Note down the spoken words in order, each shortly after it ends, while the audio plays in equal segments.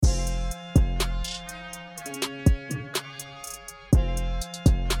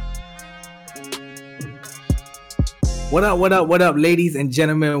What up, ladies and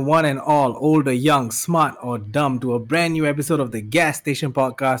gentlemen, one and all, old or young, smart or dumb, to a brand new episode of the Gas Station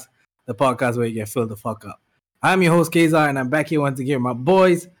Podcast, the podcast where you get filled the fuck up. I'm your host, Keza, and I'm back here once again with my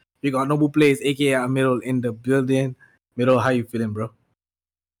boys. We got Noble Plays, aka Amirul, in the building. Amirul, how you feeling, bro?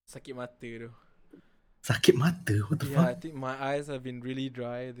 Sakit mata tu. Sakit mata? What the Yeah, I fuck? think my eyes have been really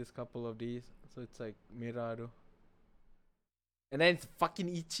dry this couple of days. So it's like merah tu. And then it's fucking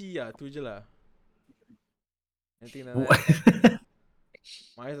itchy tu je lah. I think that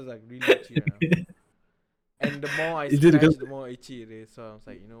my eyes are like really itchy right now. And the more I Is it scratch, because- the more itchy it is. So I was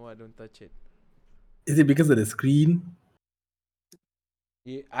like, you know what, don't touch it. Is it because of the screen?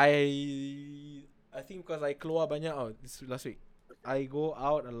 Yeah, I think because I keluar banyak this last week. I go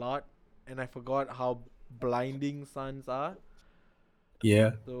out a lot and I forgot how blinding suns are.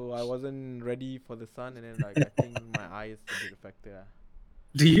 Yeah. So I wasn't ready for the sun, and then like I think my eyes a bit affected.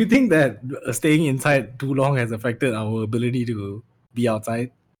 Do you think that staying inside too long has affected our ability to be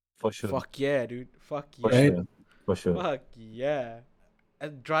outside? For sure. Fuck yeah, dude. Fuck For yeah. sure. For sure. Fuck yeah.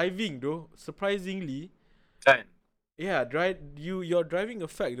 And driving though, surprisingly, Kan? yeah, your driving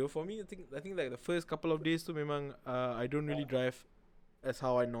effect though. For me, I think like the first couple of days too, memang I don't really drive as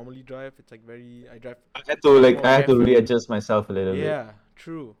how I normally drive. It's like I drive. I had to more careful. really adjust myself a little bit. Yeah,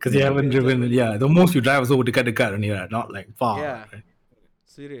 true. Because you haven't driven, Adjustment. the most you drive is over dekat only, right? Not like far. Yeah. Right?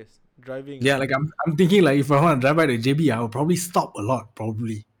 Serious driving. Yeah, like I'm thinking like if I want to drive by to JB, I would probably stop a lot.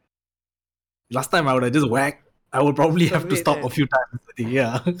 Probably. Last time I would have just whacked. I would probably have to Wait, stop a few times. I think,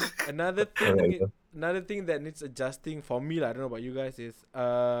 yeah. Another thing that needs adjusting for me lah, I don't know about you guys, is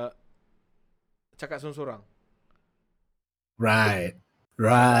cakap sorang-sorang. Right.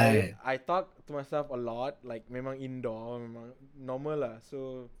 I talk to myself a lot, like memang indoor, memang normal lah.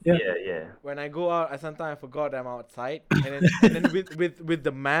 So Yeah. when I go out, sometimes I forgot I'm outside, and then with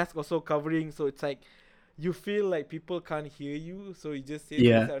the mask also covering, so it's like you feel like people can't hear you, so you just say to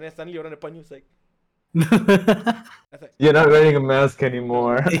Yeah. yourself, and then suddenly orang depan you, it's like, You're not wearing a mask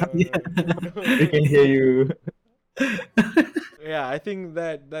anymore. We can hear you. Yeah, I think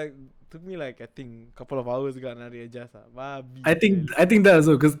that took me like a couple of hours to adjust. I think that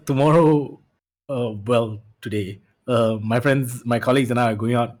also because tomorrow, today, my colleagues and I are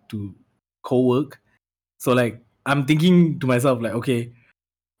going out to co-work. So like I'm thinking to myself like, okay,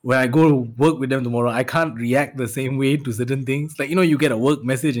 when I go to work with them tomorrow, I can't react the same way to certain things. Like, you get a work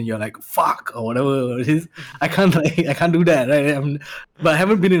message and you're like, fuck, or whatever it is. I can't do that, right? But I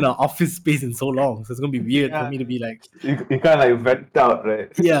haven't been in an office space in so long. So it's going to be weird for me to be like... You can't like vent out,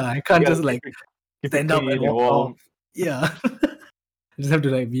 right? Yeah, I can't just like keep stand up and walk off. Yeah. I just have to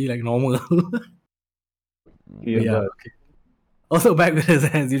like be like normal. Yeah. Okay. Also back with us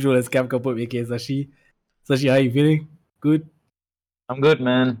as usual as Cap Kaput, aka Sashi. Sashi, how you feeling? Good? I'm good,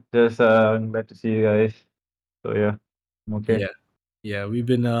 man. Just glad to see you guys. So yeah, I'm okay. Yeah. We've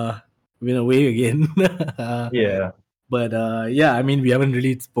been away again. Yeah. But yeah, I mean, we haven't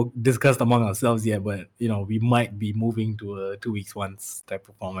really discussed among ourselves yet. But we might be moving to a 2 weeks once type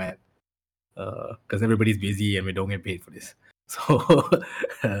of format. Because everybody's busy and we don't get paid for this. So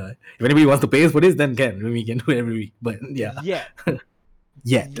if anybody wants to pay us for this, then we can do it every week. But yeah.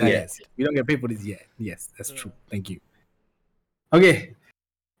 Yes. We don't get paid for this yet. Yes, that's true. Thank you. Okay,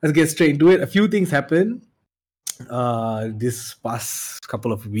 let's get straight into it. A few things happened this past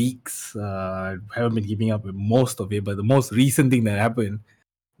couple of weeks. I haven't been keeping up with most of it, but the most recent thing that happened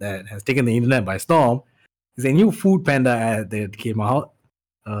that has taken the internet by storm is a new Foodpanda ad that came out.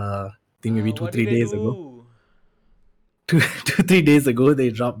 I think maybe 2-3 days ago. 2-3 days ago, they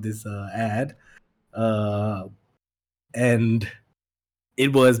dropped this ad. And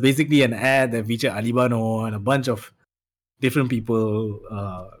it was basically an ad that featured Ali Bano and a bunch of different people,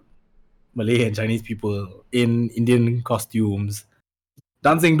 Malay and Chinese people in Indian costumes,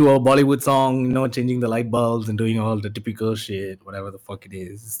 dancing to a Bollywood song, changing the light bulbs and doing all the typical shit, whatever the fuck it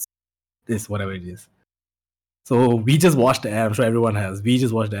is. Whatever it is. So we just watched the ad. I'm sure everyone has. We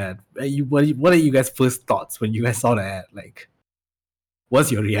just watched the ad. What are you guys' first thoughts when you guys saw the ad? Like,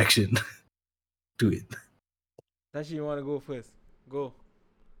 what's your reaction to it? Tashi, you want to go first? Go.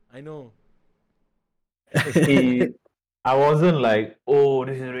 I know. I wasn't like, oh,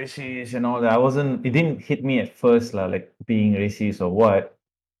 this is racist and all that. It didn't hit me at first, like being racist or what.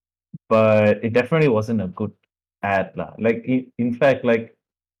 But it definitely wasn't a good ad. Like, in fact, like,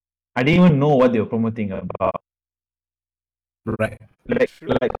 I didn't even know what they were promoting about. Right. Like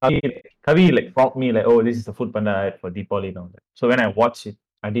Kavi like prompted me like, oh, this is the Foodpanda ad for Deepavali and all that. So when I watched it,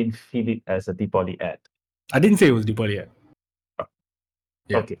 I didn't feel it as a Deepavali ad. I didn't say it was Deepavali ad.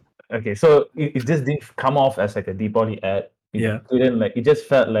 Yeah. Okay, so it just didn't come off as like a Deepavali ad. It just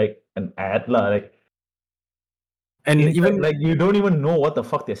felt like an ad, like And In fact, even like you don't even know what the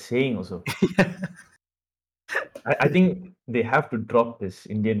fuck they're saying. Also, I think they have to drop this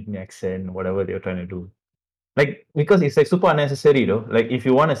Indian accent, whatever they're trying to do. Like because it's like super unnecessary, though. Like if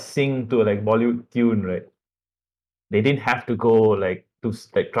you want to sing to like Bollywood tune, right? They didn't have to go like to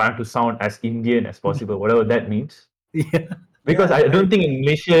like trying to sound as Indian as possible, whatever that means. yeah, Because Yeah, I don't think in agree.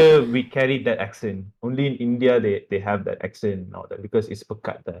 Malaysia we carry that accent. Only in India they have that accent and all that because it's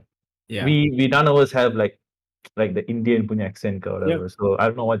pekat there. yeah, We none of us have like the Indian punya accent or yeah. whatever. So I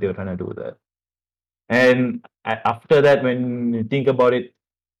don't know what they were trying to do there. And after that, when you think about it,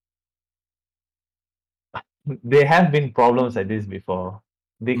 there have been problems like this before.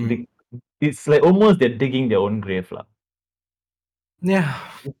 Mm. It's like almost they're digging their own grave, lah. Yeah.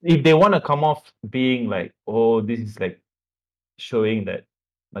 If they want to come off being like, oh, this is like showing that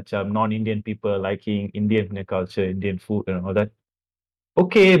macam non-Indian people liking Indian punya culture, Indian food and all that.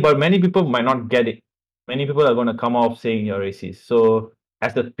 Okay, but many people might not get it. Many people are going to come off saying you're racist. So,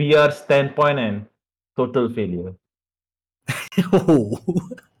 as the PR standpoint and total failure. Oh.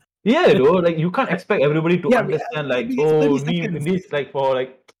 Yeah, though, like you can't expect everybody to Yeah, understand, like, it's oh, 30 seconds. this like for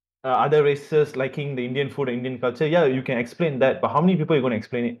like other races liking the Indian food, Indian culture. Yeah, you can explain that, but how many people are going to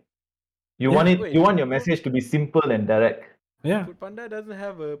explain it? Yeah, Wait, You want Food your Food message to be simple and direct. yeah. Foodpanda doesn't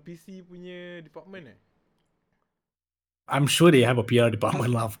have a PC punya department eh? I'm sure they have a PR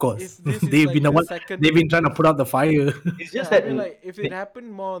department, Cause lah, of course. if this is They've been like the the one. second, They've been trying to put out the fire. It's just yeah, I that mean like if it they-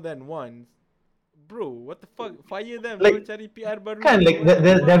 happened more than once, bro, what the fuck? Fire them, bro. like Cari PR baru, kind of bro. like What the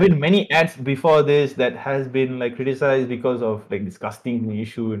there have fuck? been many ads before this that has been like criticized because of like disgusting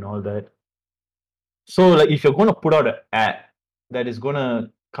issue and all that. So like if you're gonna put out an ad that is gonna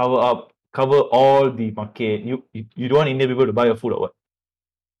cover all the market, you don't want Indian people to buy your food or what?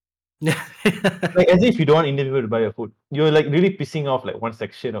 Yeah. Like as if you don't want Indian people to buy your food. You're like really pissing off like one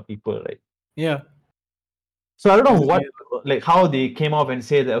section of people, right? Yeah. So I don't know This what guy- like how they came off and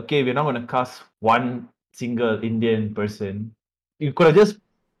said that okay, we're not gonna cast one single Indian person. You could have just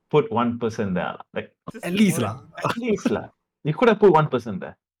put one person there. Like Just At least, lah. one. at least lah. You could have put one person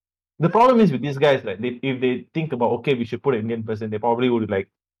there. The problem is with these guys, like if they think about okay, we should put an Indian person, they probably would like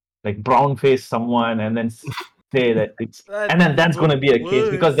brown face someone and then say that it's That's and then that's even gonna be a case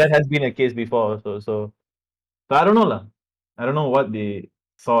because worse. that has been a case before also. So I don't know lah. I don't know what they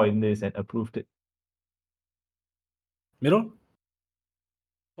saw in this and approved it. Middle?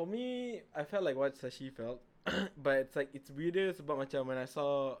 For me, I felt like what Sashi felt, but it's like it's weirder sebab macam when I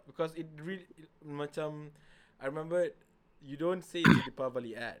saw because it really macam I remember you don't say it's a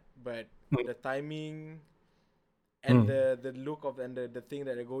Deepavali ad, but the timing and the look of and the thing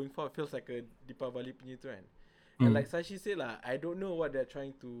that they're going for feels like a Deepavali punya tu kan. And like Sashi said lah, I don't know what they're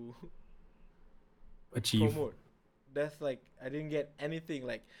trying to Achieve. promote. That's like I didn't get anything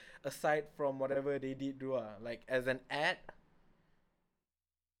like aside from whatever they did do like as an ad.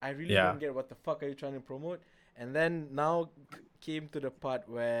 I really Yeah. don't get what the fuck are you trying to promote. And then now came to the part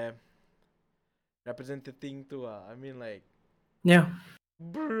where representing tu I mean like Yeah.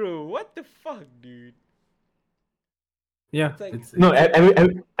 bro, what the fuck, dude? Yeah. It's like No,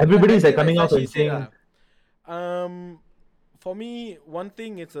 everybody's like coming out and Sashi said saying for me one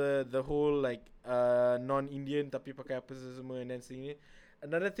thing it's the whole like non-Indian tapi pakai apa semua and then singing it.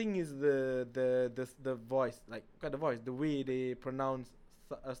 Another thing is the voice, like the voice, the way they pronounce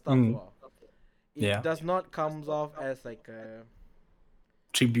stuff. It Yeah. does not comes off as like a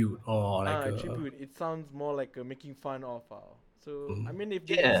Tribute or like tribute. It sounds more like making fun of. So I mean, if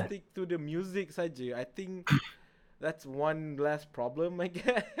they Yeah. stick to the music saja, I think that's one less problem, I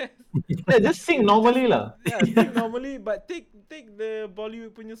guess. yeah, just sing normally lah. Yeah, sing normally, but take the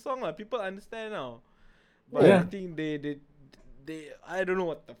Bollywood punya song lah. People understand now. But Yeah. I think they I don't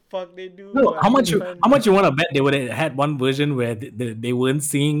know what the fuck they do. No, but how they much you find- how much you want to bet they would have had one version where they weren't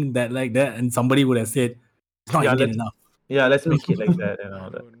singing that like that and somebody would have said it's not Yeah, Indian enough. Yeah, let's make it like that and all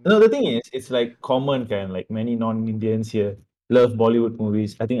that. don't No, know. the thing is, it's like common kind. Like many non-Indians here love Bollywood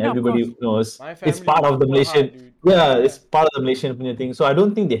movies. I think Yeah, of everybody course. knows My it's family part of the super Malaysian. hard, dude. Yeah, Yeah. it's part of the Malaysian punya thing. So I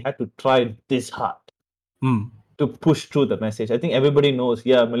don't think they had to try this hard Hmm. to push through the message. I think everybody knows.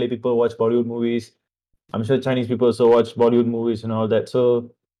 Yeah, Malay people watch Bollywood movies. I'm sure Chinese people also watch Bollywood movies and all that.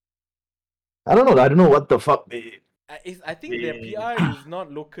 So I don't know. I don't know what the fuck they. I think their PR is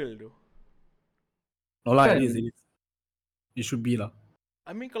not local though. No lah, Kan? it is. It should be lah.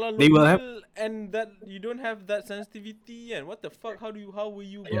 I mean kalau They will local and that you don't have that sensitivity and what the fuck? How were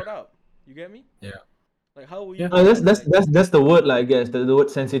you brought up? You get me? Yeah. Like how were you? Yeah. brought up? Like, That's the word, like, I guess. The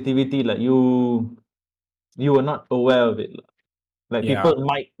word sensitivity. Like you were not aware of it. Like Yeah. people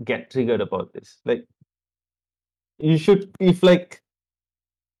might get triggered about this. Like you should, if like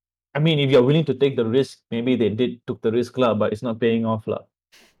I mean, if you're willing to take the risk, maybe they took the risk lah, but it's not paying off lah.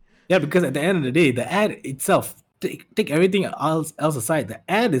 Yeah, because at the end of the day, the ad itself, take everything else aside, the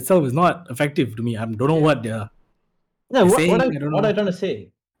ad itself is not effective to me. I don't know what Yeah, they're what saying. I I don't what know. I trying to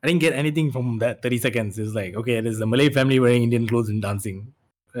say? I didn't get anything from that 30 seconds. It's like, okay, there's a Malay family wearing Indian clothes and dancing.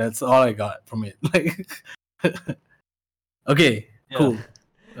 That's all I got from it. Like, okay, Yeah. cool.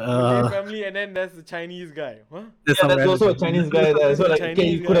 Malay family, and then there's the Chinese guy. Huh? There's Yeah, some there's also a random- Chinese guy there. So The like, okay,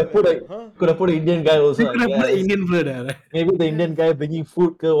 Chinese you could have guy put there. a Huh? could have put an Indian guy also. You I could have put an guess. Indian food there, right? Maybe the Indian guy bringing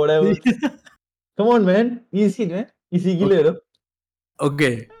food or whatever. Come on, man. Easy, man. Easy gila. Okay.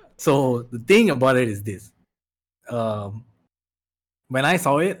 Okay, so the thing about it is this. When I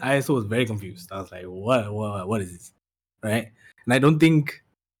saw it, I also was very confused. I was like, what is this? Right? And I don't think,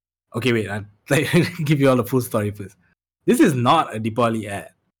 okay, wait, I'll give you all the full story first. This is not a Deepavali ad.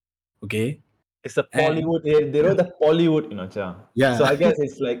 Okay? It's a Bollywood. They wrote the Bollywood, cha. Yeah. So I guess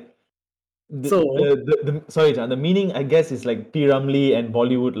it's like. So- Sorry, Cha, the meaning I guess is like P Ramlee and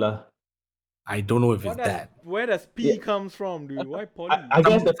Bollywood lah. I don't know if What it's does, that. where does P comes from, dude? Why poly? I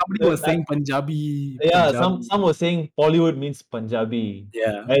guess Somebody was saying Punjabi. yeah, Punjabi. some were saying Bollywood means Punjabi.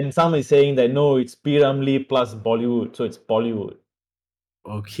 Yeah. And some is saying that no, it's P Ramlee plus Bollywood, so it's Bollywood.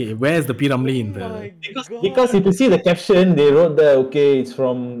 Okay, where's the P Ramlee in Oh my the? Because if you see the caption, they wrote there, okay, it's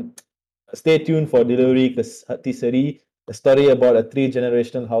from Stay Tuned for Delivery Katisari, a story about a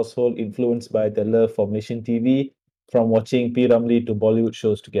 3-generational household influenced by the love for Malaysian TV, from watching P Ramlee to Bollywood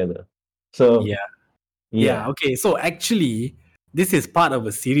shows together. So Yeah. Okay, so actually, this is part of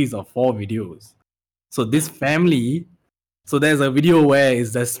a series of 4 videos. So this family, so there's a video where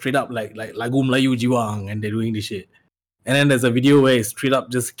it's just straight up like Lagu Melayu Jiwang and they're doing this shit. And then there's a video where it's straight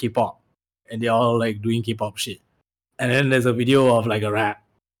up just K-pop and they're all like doing K-pop shit. And then there's a video of like a rap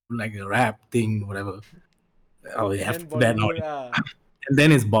thing, whatever. Oh, they have to put that now. And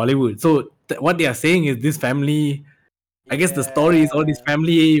then it's Bollywood. So what they are saying is this family, I guess the story is all this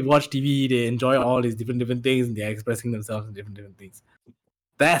family watch TV, they enjoy all these different things and they're expressing themselves in different things.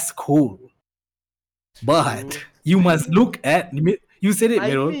 That's cool. But True. you must look at, you said it,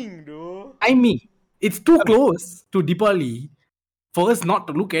 Miro. I mean, it's too close to Deepavali for us not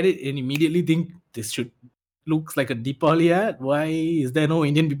to look at it and immediately think this looks like a Deepavali ad. Why is there no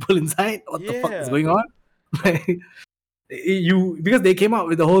Indian people inside? What the fuck is going on? Because they came out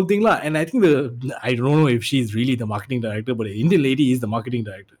with the whole thing lah, and I think I don't know if she's really the marketing director, but the Indian lady is the marketing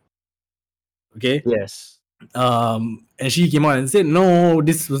director. Okay. Yes. And she came out and said, no,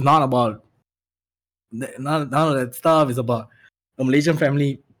 this was not about none of that stuff. It's about a Malaysian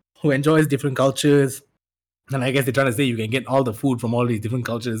family who enjoys different cultures. And I guess they're trying to say you can get all the food from all these different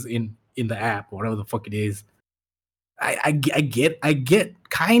cultures in the app, whatever the fuck it is. I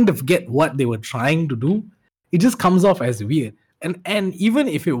kind of get what they were trying to do. It just comes off as weird. And even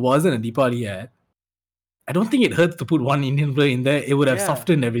if it wasn't a Deepavali ad, I don't think it hurts to put one Indian player in there. It would have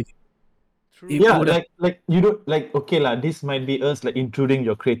softened everything. Like you don't like, okay lah, this might be us like intruding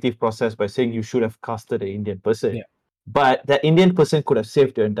your creative process by saying you should have casted an Indian person. Yeah. But that Indian person could have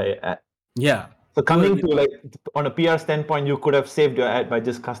saved your entire ad. Yeah. So coming to like on a PR standpoint, you could have saved your ad by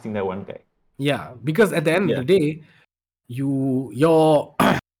just casting that one guy. Yeah, because at the end of the day, your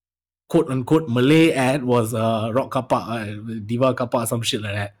quote unquote Malay ad was rock kapa, diva kapa, some shit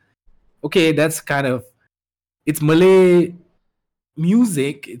like that. Okay, that's kind of, it's Malay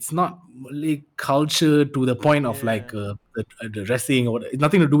music. It's not Malay culture to the point of like the dressing or it's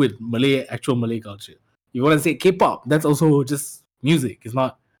nothing to do with actual Malay culture. You want to say K-pop? That's also just music. It's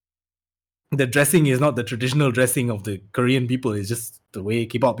not. The dressing is not the traditional dressing of the Korean people. It's just the way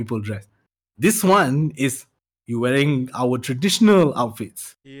K-pop people dress. This one is you wearing our traditional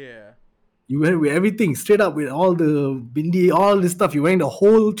outfits. Yeah. You wear everything straight up with all the bindi, all this stuff. You're wearing the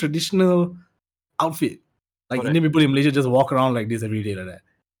whole traditional outfit. Like Indian people in Malaysia just walk around like this every day like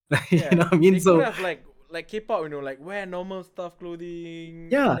that. You know what I mean? They So could have like K-pop, like wear normal stuff clothing.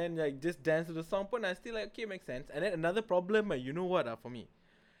 Yeah. And then like just dance to the song. But I still like, okay, makes sense. And then another problem, you know what, for me,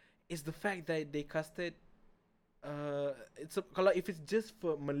 is the fact that they casted if it's just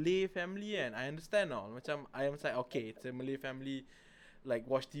for Malay family and I understand all. Macam I am like, okay, it's a Malay family, like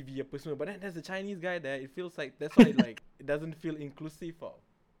watch TV apa semua. But then there's a Chinese guy there. It feels like that's why like it doesn't feel inclusive.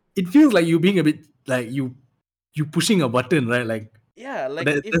 It feels like you being a bit like you pushing a button, right? Like like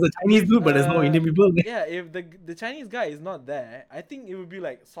there's a Chinese dude, but there's no Indian people. Yeah, if the Chinese guy is not there, I think it would be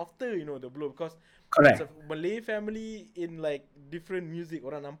like softer, the blow, because correct. It's a Malay family in like different music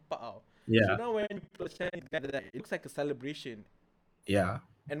orang nampak tau. Yeah. So now when you put a Chinese guy there, it looks like a celebration. Yeah.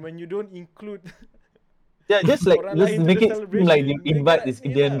 And when you don't include just make it seem like you invite this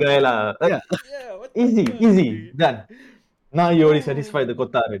Indian guy lah. Easy, done. Now you already satisfied the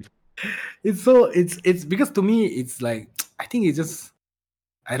quota already. it's because to me it's like I think it's just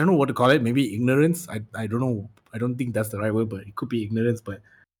I don't know what to call it. Maybe ignorance. I don't know. I don't think that's the right word, but it could be ignorance. But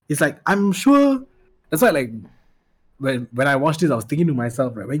it's like I'm sure that's why like when I watched this, I was thinking to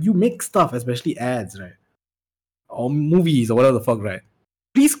myself, right? When you make stuff, especially ads, right, or movies or whatever the fuck, right?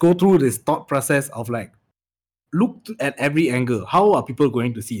 Please go through this thought process of like look at every angle. How are people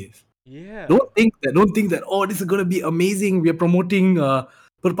going to see this? Yeah. Don't think that oh this is gonna be amazing. We are promoting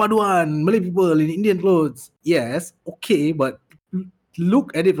perpaduan Malay people in Indian clothes. Yes, okay, but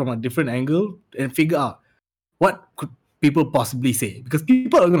look at it from a different angle and figure out what could people possibly say because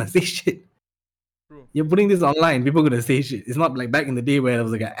people are gonna say shit. True. You're putting this online, people are gonna say shit. It's not like back in the day where there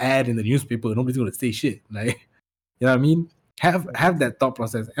was like an ad in the newspaper. Nobody's gonna say shit. Like you know what I mean? Have that thought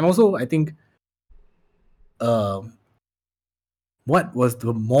process, and also I think um what was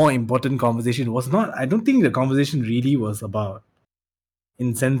the more important conversation was not I don't think the conversation really was about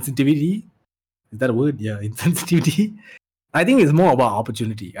insensitivity. Is that a word? Yeah, insensitivity. I think it's more about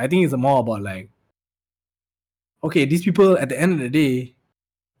opportunity. I think it's more about like, okay, these people at the end of the day,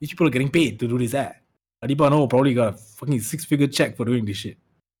 these people are getting paid to do this ad. Adipa no probably got a fucking 6-figure check for doing this shit.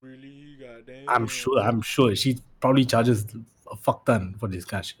 Really, goddamn. I'm sure she probably charges a fuck ton for this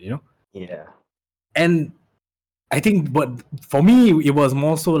kind of shit, you know? Yeah. And I think, but for me, it was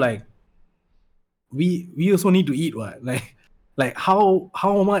more so like we also need to eat, what? Like how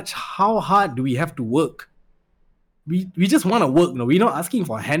hard do we have to work? We just want to work, no. We're not asking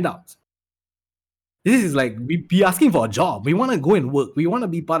for handouts. This is like we be asking for a job. We want to go and work. We want to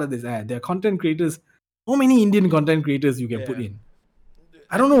be part of this ad. There are content creators. How many Indian content creators you can put Yeah. in?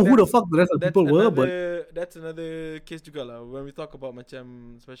 I don't know who the fuck the rest of the people were, but that's another case juga lah. When we talk about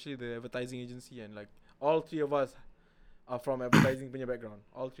macam especially the advertising agency and like all three of us are from advertising punya background.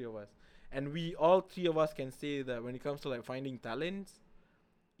 All three of us. And we all three of us can say that when it comes to like finding talents,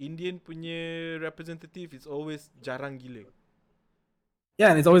 Indian punya representative is always jarang gila. yeah,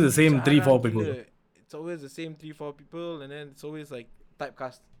 and it's always the same 3-4 people. Gila. It's always the same 3-4 people, and then it's always like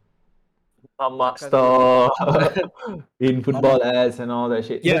typecast. Mamak store in football ads and all that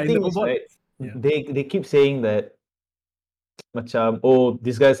shit. Yeah, The in the thing is, football- right, yeah. they keep saying that macam, oh,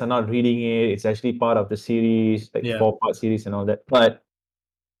 these guys are not reading it. It's actually part of the series, like Yeah. 4-part series and all that. But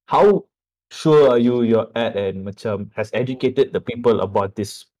how sure are you your ad and macam has educated the people about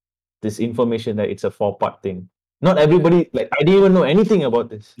this information that it's a 4-part thing? Not everybody, like I didn't even know anything about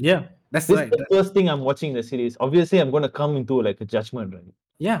this. Yeah, that's This right. is the first thing I'm watching the series. Obviously, I'm gonna come into like a judgment, right?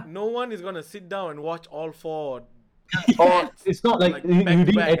 Yeah, No one is gonna sit down and watch all 4. Or ads, it's not like, you back to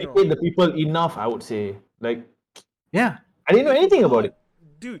didn't back, you know. educate the people enough, I would say. Like yeah. I didn't know anything about it.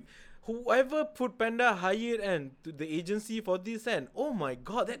 Dude, whoever Foodpanda hired and to the agency for this and oh my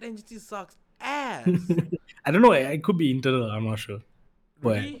god, that agency sucks ass. I don't know. It could be internal. I'm not sure.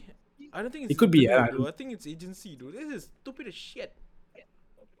 But Really? I don't think it's it could be, internal, yeah. dude. I think it's agency, dude. This is stupid as shit.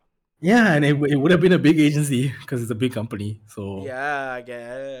 yeah, and it would have been a big agency because it's a big company. So Yeah, I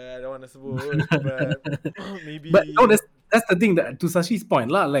guess. I don't want to sebut, but maybe. But no, that's the thing that to Sashi's point,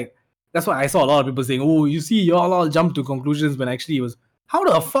 lah. Like that's why I saw a lot of people saying, "Oh, you see, y'all all jump to conclusions," when actually it was, how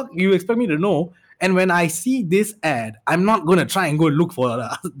the fuck you expect me to know? And when I see this ad, I'm not gonna try and go look for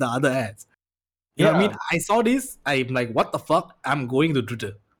the other ads. You know what I mean? I saw this, I'm like, what the fuck? I'm going to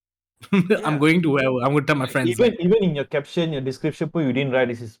Twitter. I'm going to where I'm going to tell my friends. Even in your caption, your description, you didn't write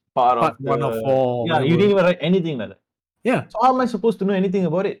this is part Part of 1 of 4. Yeah, you didn't even write anything like that. Yeah. So how am I supposed to know anything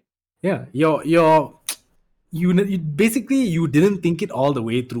about it? Yeah. You basically you didn't think it all the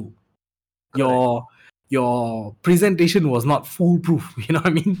way through. Your presentation was not foolproof. You know what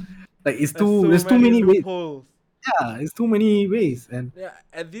I mean? Like there's too many ways. loopholes. Yeah, it's too many ways. And Yeah,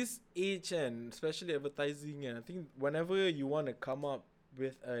 at this age and especially advertising, and I think whenever you want to come up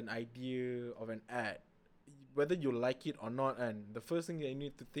with an idea of an ad, whether you like it or not, and the first thing that you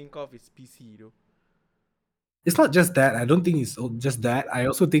need to think of is PC, though. it's not just that. I don't think it's just that. I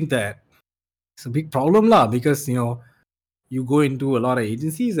also think that it's a big problem, lah, because you go into a lot of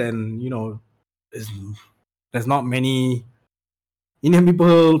agencies and there's not many Indian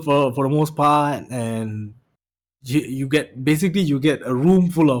people for the most part, and you get a room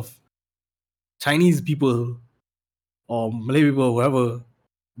full of Chinese people or Malay people, whoever,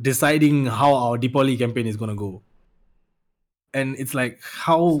 deciding how our Deepavali campaign is gonna go. And it's like It's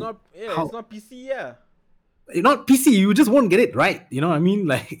not PC, yeah. Not PC, you just won't get it right. You know what I mean?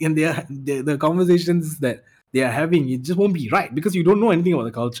 Like, and the conversations that they are having, it just won't be right because you don't know anything about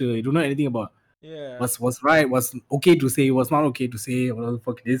the culture. You don't know anything about what's right, what's okay to say, what's not okay to say, whatever the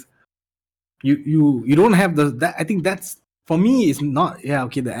fuck it is. You don't have that. I think that's, for me, it's not,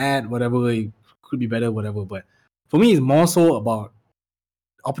 okay, the ad, whatever, it could be better, whatever. But for me, it's more so about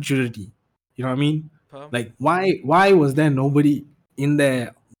opportunity. You know what I mean? Faham? Like why was there nobody in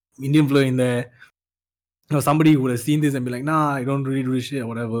there, Indian fluent in there? You know, somebody who would have seen this and be like, nah, I don't really do this shit or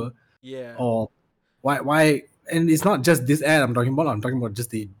whatever. Yeah. Or why? And it's not just this ad I'm talking about. I'm talking about just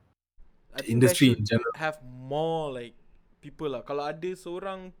the I think there industry should in general. have more like people lah. Kalau ada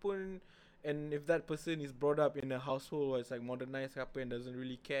seorang pun, and if that person is brought up in a household where it's like modernized apa and doesn't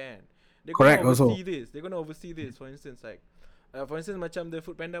really care, they're Correct. gonna Also, oversee this. They're gonna oversee this. For instance, like, macam the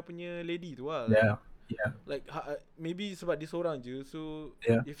Foodpanda punya lady tu lah. Like, yeah. like maybe sebab dia seorang je, so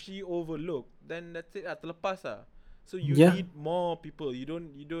Yeah. if she overlook, then that's it lah, terlepas lah. So you Yeah. need more people. You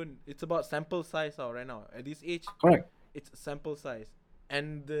don't. It's about sample size right now. At this age, Correct. it's sample size,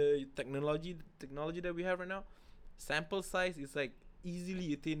 and the technology that we have right now, sample size is like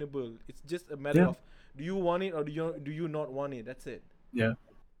easily attainable. It's just a matter Yeah. of do you want it or do you not want it. That's it. Yeah.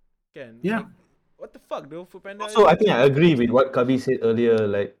 Can Yeah. like, what the fuck though? Foodpanda. Also, I think I agree with what Kavi said earlier.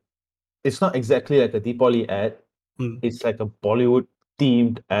 Like, it's not exactly like a Deepali ad. Mm. It's like a Bollywood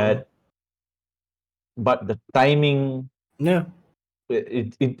themed ad, but the timing. Yeah.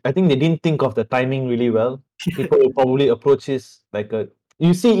 I think they didn't think of the timing really well. People will probably approach this like a.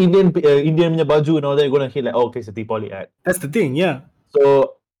 You see Indian punya baju and all that, you're gonna hit like, oh, okay, it's a Deepali ad. That's the thing. Yeah.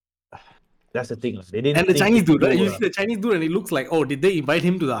 So that's the thing. They didn't. And the think Chinese it dude, right? through, You see the Chinese dude, and it looks like, oh, did they invite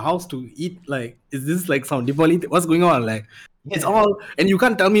him to the house to eat? Like, is this like some Diwali? What's going on? Like, it's all, and you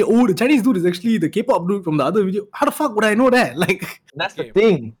can't tell me, oh, the Chinese dude is actually the K-pop dude from the other video. How the fuck would I know that? Like, That's Okay. the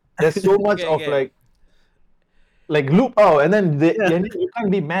thing. There's so much of like loop out, and then then you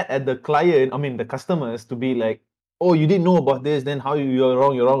can't be mad at the client. I mean, the customers to be like, oh, you didn't know about this. Then how you're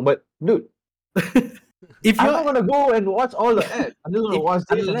wrong. But dude, if I'm you're not gonna go and watch all the ads. I'm just gonna watch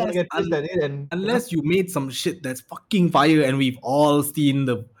this. I'm gonna get pissed at it, and unless you made some shit that's fucking fire, and we've all seen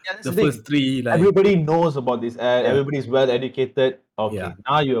the that's the the thing. first three. Like, Everybody knows about this ad. Yeah. Everybody's well educated. Okay, Yeah.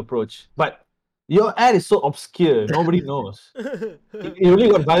 now you approach. But your ad is so obscure. Nobody knows. It only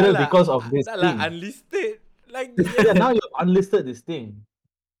got viral because of this thing. Unlisted. Like Yeah, now you've unlisted this thing.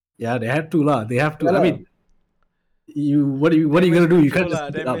 yeah, they have to lah. They have to. Yeah I lah. mean, what are you gonna do? You can't just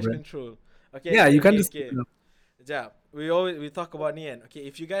keep it up, damage right? control. Okay. Yeah, okay, you can't okay, just okay. keep it up. Jap, we talk about ni kan. Okay,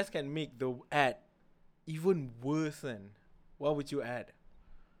 if you guys can make the ad even worse than, what would you add?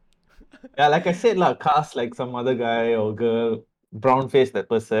 Yeah, like I said, cast like some other guy or girl, brown face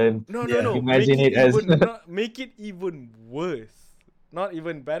that person. No. Imagine make it as- make it even worse. Not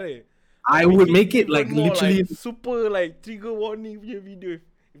even better. I would make it even like more literally. super like trigger warning punya video.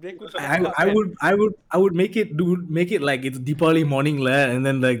 If they could I would make it like it's Deepavali morning lah, and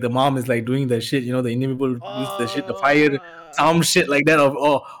then like the mom is like doing the shit, you know, the Indian people use the shit, the fire, some shit like that,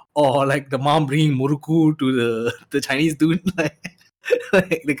 or like the mom bringing muruku to the Chinese dude,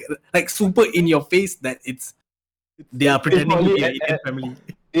 like super in your face that they are pretending to be an Indian family.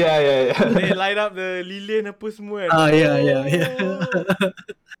 Yeah. They light up the lilin apa semua kan. Yeah.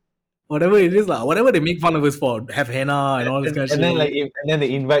 Whatever it is lah, whatever they make fun of us for, have henna and all this kind of shit. And then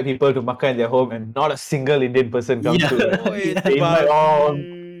they invite people to makan in their home, and not a single Indian person comes Yeah. to. Oi, They invite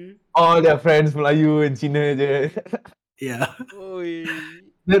babi. all their friends Melayu and Cina je. Yeah. Oi.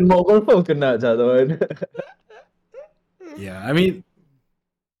 Then more confirm kena jatuh. Yeah, I mean,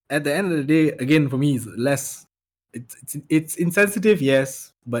 at the end of the day, again, for me, it's less. It's insensitive,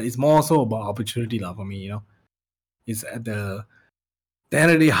 yes, but it's more so about opportunity, lah. For me, you know, it's at the end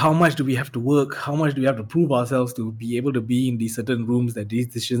of the day, how much do we have to work? How much do we have to prove ourselves to be able to be in these certain rooms that these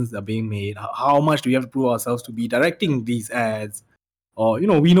decisions are being made? How much do we have to prove ourselves to be directing these ads? Or, you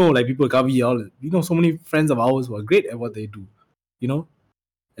know, we know like people, Kavi, all, we know so many friends of ours who are great at what they do, you know?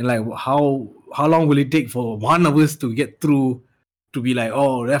 And like, how long will it take for one of us to get through to be like,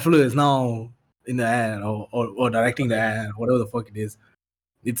 oh, Raffler is now in the ad or directing the ad, whatever the fuck it is.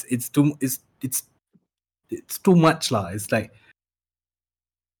 It's too much lah. It's like,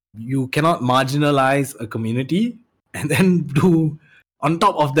 you cannot marginalize a community and then on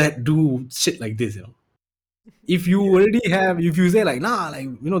top of that do shit like this, you know. If you already if you say like, nah, like,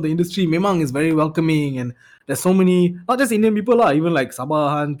 you know, the industry memang is very welcoming and there's so many, not just Indian people lah, even like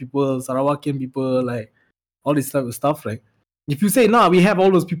Sabahan people, Sarawakian people, like all this type of stuff, right? If you say, nah, we have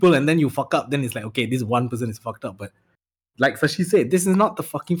all those people and then you fuck up, then it's like, okay, this one person is fucked up. But like Sashi said, this is not the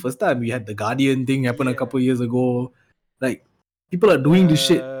fucking first time. We had the Guardian thing happen a couple years ago. Like, people are doing this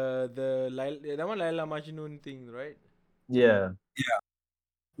shit. That one Laila Majnun thing, right? Yeah.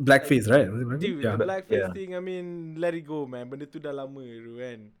 Blackface, right? Was it blackface? Dude, Yeah. the blackface Yeah. thing, I mean, let it go, man. Benda tu dah lama tu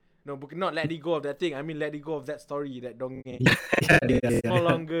kan. No, not let it go of that thing. I mean, let it go of that story, that dongeng. It's no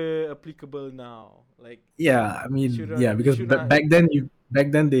longer applicable now. Like, Yeah, I mean, should yeah, not- because should not- back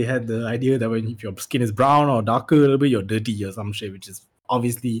then they had the idea that when if your skin is brown or darker a little bit, you're dirty or some shit, which is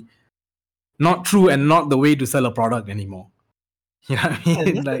obviously not true and not the way to sell a product anymore. You know what I And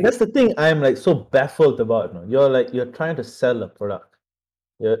mean? Like, that's the thing I'm like so baffled about. No? You're trying to sell a product.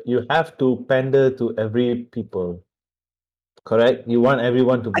 You have to pander to every people, correct? You want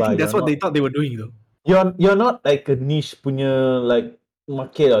everyone to I buy. think that's You're what not they thought they were doing though. you're not like a niche punya like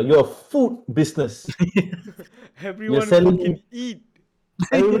market. You're a food business. You're Everyone selling fucking eat.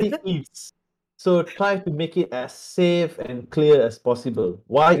 everybody eats. So try to make it as safe and clear as possible.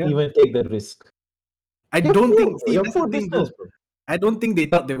 Why Yeah. even take the risk? I Your don't food, think. See, your that's the food thing, business, bro. bro. I don't think they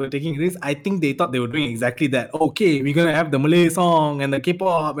thought they were taking risks. I think they thought they were doing exactly that. Okay, we're gonna have the Malay song and the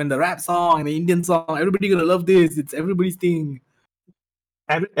K-pop and the rap song and the Indian song. Everybody gonna love this. It's everybody's thing.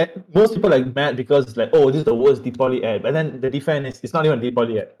 And most people are like mad because it's like, oh, this is the worst Deepali ad. But then the defense is it's not even a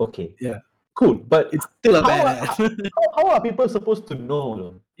Deepali ad. Okay, Yeah, cool. But it's still a how bad are, ad. how are people supposed to know?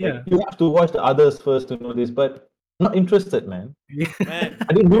 Though? Yeah. Like you have to watch the others first to know this, but not interested, man. Man,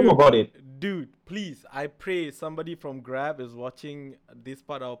 I didn't know about it. dude, please, I pray somebody from Grab is watching this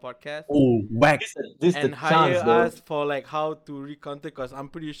part of our podcast Oh, whack. This is and the hire chance, though. us for like how to recounter, because I'm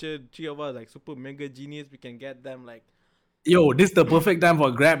pretty sure three of us like super mega genius, we can get them like Yo, this is the perfect time for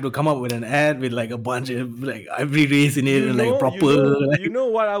Grab to come up with an ad with like a bunch of like every race in it and like proper. you know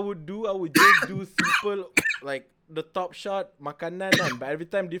what I would do? I would just do simple like the top shot makanan kan, but every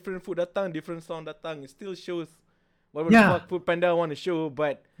time different food datang, different song datang, it still shows what the Yeah. fuck Foodpanda want to show,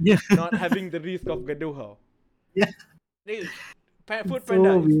 but Yeah. not having the risk of gaduh. Yeah. Dude, So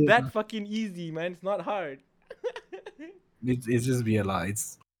Foodpanda, it's weird, that man. fucking easy, man. It's not hard. It's just weird lah.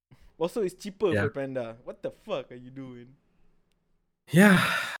 It's Also, it's cheaper Yeah. Foodpanda. What the fuck are you doing? yeah.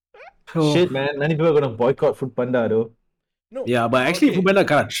 So, Shit, man. Many people are gonna boycott Foodpanda, though. No. yeah, but actually okay. Foodpanda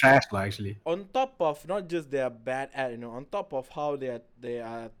kind of trash lah. Actually, On top of not just their bad ad, on top of how they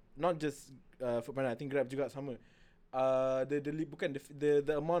are not just Foodpanda, I think Grab juga sama.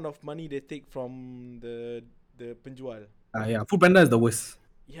 The amount of money they take from the penjual. yeah, Foodpanda is the worst.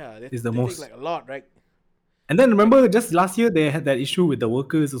 Yeah, It's the they most. take like a lot, right? And then remember, just last year they had that issue with the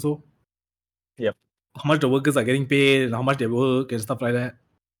workers also. Yep. How much the workers are getting paid and how much they work and stuff like that.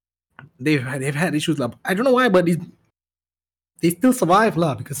 They've had issues lah. I don't know why, but they still survive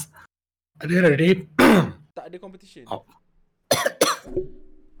lah because at the end of the day, Tak ada competition. Oh.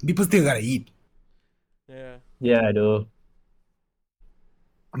 people still gotta eat. Yeah. Yeah, though.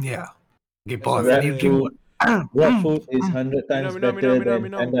 Yeah. Okay, That's pause. why I Grab need to drink food, Grab food is 100 times Minum, better minum, than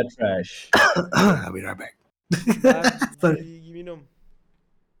minum. Panda trash. I'll be right back. Sorry. Lagi minum.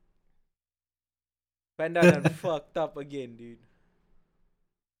 Panda done fucked up again, dude.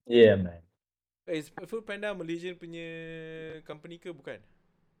 Yeah, man. Is Foodpanda Malaysian punya company ke bukan?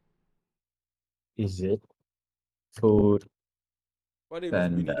 Is it? Food What if it's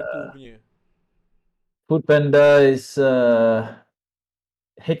Winnie the Panda. Pooh punya? Foodpanda is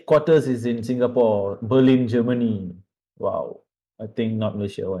headquarters is in Singapore, Berlin, Germany. Wow. I think not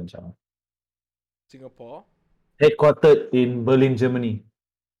Malaysia one, Chang. Singapore? Headquartered in Berlin, Germany.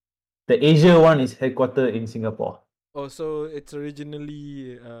 The Asia one is headquartered in Singapore. Oh, so it's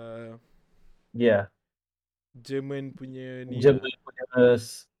originally Yeah. German punya ni German lah. punya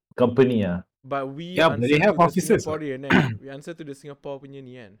company. But we Yeah, but answer they have to the offices, Singaporean kan? We answer to the Singapore punya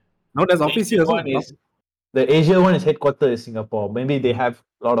ni kan? Now there's office here also. The Asia one is headquartered in Singapore. Maybe they have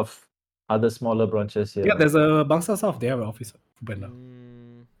a lot of other smaller branches here. Yeah, there's a Bangsa South. They have an office. Foodpanda.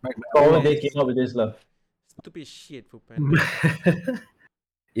 Probably they came up with this love. Stupid shit, Foodpanda.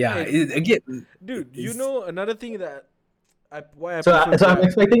 Yeah, Hey, again, dude, you know another thing that why I So, prefer so I'm Grab?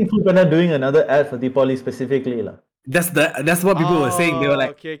 expecting Foodpanda doing another ad for Deepali specifically, lah. that's what people were saying. They were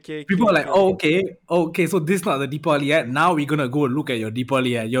like, okay, people were like, oh, okay, so this is not the Deepavali ad. Now we're gonna go look at your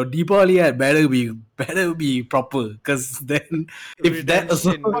Deepavali ad. Your Deepavali ad better be proper, because then if that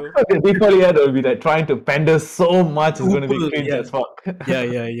also Redemption, bro. The Deepali ad will be like trying to pander so much, it's going to be Super, cringe yeah. as fuck.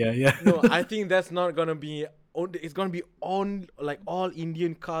 yeah. No, I think that's not gonna be it's gonna be on like all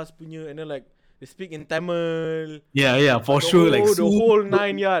Indian cast punya, and then like they speak in Tamil. yeah, for sure. Like the whole 9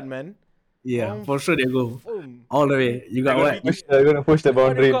 yard, man. Yeah, for sure they go Confirm. all the way. You got what? They're going to push the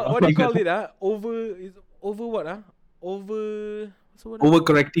What do boundary. you call it? Over what? Over. What's the word?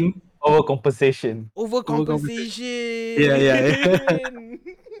 Overcorrecting. Overcompensation. Overcompensation.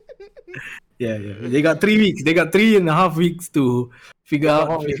 Yeah. They got 3 weeks. They got 3.5 weeks to figure out.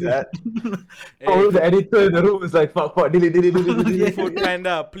 How is that? Hey, The editor in the room is like, fuck, delete.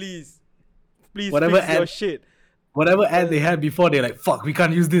 Foodpanda, please Whatever fix your ad- shit. Whatever ad they had before, they're like, fuck, we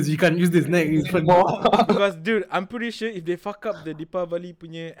can't use this next. Because dude, I'm pretty sure if they fuck up the Deepavali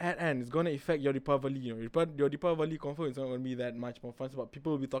punya ad and it's gonna affect your Deepavali. Your Deepavali confirm is not gonna be that much more fun, but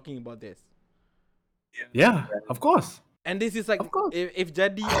people will be talking about this. Yeah, of course. And this is like, Of course. if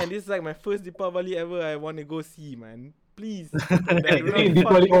jadi, and this is like my first Deepavali ever I want to go see, man. Please, Foodpanda, do Hey, not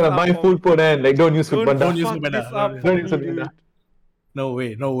fuck Deepavali, this up buy for me. Foodpanda and like don't use Don't Foodpanda. use fuck Foodpanda. this up Don't for use me, Foodpanda. dude. No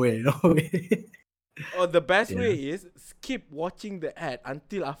way. No way. Or the best Yeah. way is skip watching the ad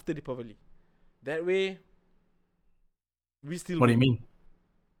until after Deepavali. That way, we still What do you win. mean?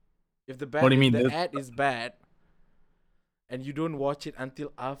 If the What do you mean? the The- ad is bad, and you don't watch it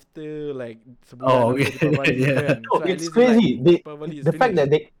until after like sebulan Oh, after okay. Deepavali, Yeah. kan? No, So at it's least crazy. like, Deepavali is The fact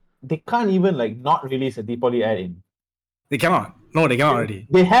finished. that they can't even like not release a Deepavali ad in. They cannot. No, they cannot already.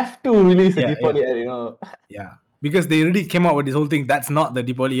 They have to release a Yeah, Deepavali ad, you know. Yeah. Because they already came out with this whole thing. That's not the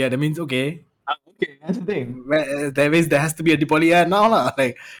Deepavali ad. That means, okay, Okay, that's the thing. there has to be a Deepavali ad now. Lah.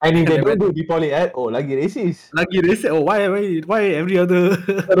 Like, And if they and don't do Deepavali ad, oh, lagi racist. lucky they say, oh, why every other.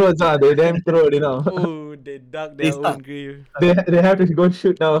 Terus they damn throat, you know. Oh, they dug They their own stuck. grave. They have to go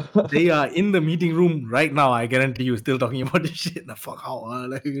shoot now. They are in the meeting room right now. I guarantee you, still talking about this shit. The fuck how?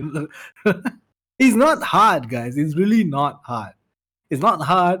 Like, it's not hard, guys. It's really not hard. It's not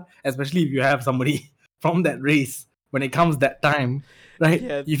hard, especially if you have somebody from that race when it comes that time, right?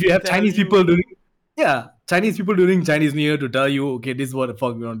 Yeah, If you have tell Chinese you- people Chinese people during Chinese New Year to tell you, okay, this is what the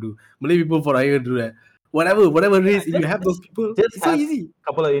fuck we want to do. Malay people for Raya do that. Whatever race, if you have those people, just it's so have- easy.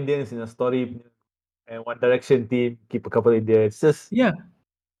 Couple of Indians in a story and One Direction team, keep a couple of Indians. Just Yeah,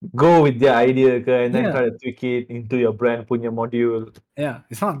 go with their idea and then Yeah. try to tweak it into your brand, punya module. yeah.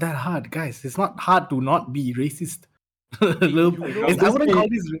 It's not that hard, guys. It's not hard to not be racist. you It's- know-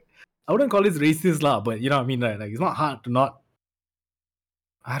 I wouldn't call this racist lah, but you know what I mean, right? Like it's not hard to not.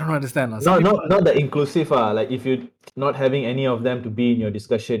 I don't understand lah. No, Some people- not the inclusive. Like if you not having any of them to be in your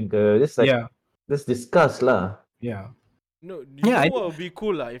discussion, just like yeah, just discuss lah. yeah. No, you Yeah, know I what would be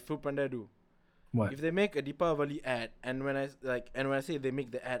cool lah if Foodpanda do? What? If they make a Deepavali ad, and when I say they make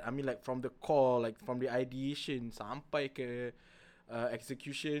the ad, I mean like from the core, like from the ideation sampai ke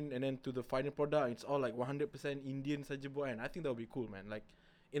execution, and then to the final product, it's all like 100% Indian saja buat kan. I think that would be cool, man. Like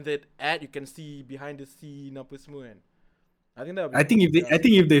in that ad, you can see behind the scene apa semua kan. I think that would be I think cool, I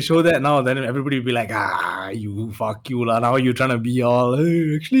think if they show that now, then everybody will be like, you fuck you lah. Now you're trying to be all,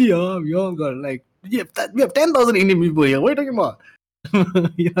 hey, actually, we all got like, we have 10,000 Indian people here. What are you talking about?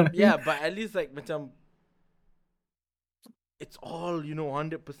 You know what I mean? Yeah, but at least like macam it's all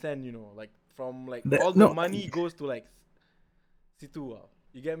 100%, like from like all the no, money goes to like situ lah.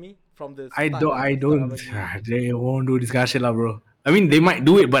 You get me? From the I start don't. lah, start lagi. They won't do discussion lah, bro. I mean, they might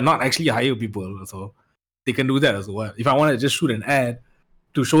do it, but not actually hire people. So they can do that as well. If I want to just shoot an ad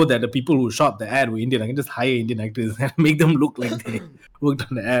to show that the people who shot the ad were Indian, I can just hire Indian actors and make them look like they worked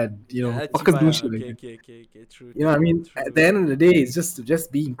on the ad. You know, Yeah, fuckers cibai do lah. shit like that. Okay, true. You know what I mean? True. At the end of the day, it's just to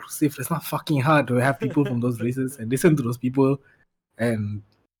just be inclusive. It's not fucking hard to have people from those races and listen to those people and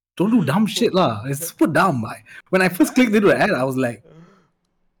don't do dumb shit lah. It's super dumb. When I first clicked into the ad, I was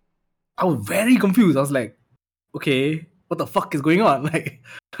very confused. I was like, okay, what the fuck is going on? Like,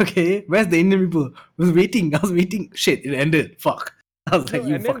 okay, where's the Indian people? I was waiting. Shit, it ended. Fuck. I was like, No,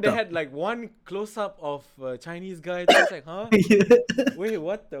 you and then fucked they up. had like one close up of Chinese guy. So it's like, huh? Wait,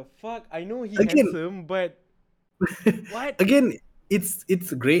 what the fuck? I know he's Again. handsome, but what? Again, it's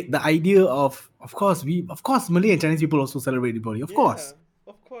great. The idea of course Malay and Chinese people also celebrate Diwali. Of course.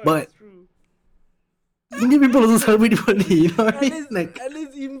 Yeah, of course, But- it's true. Indian people also celebrate Diwali, you know what I mean? Like, At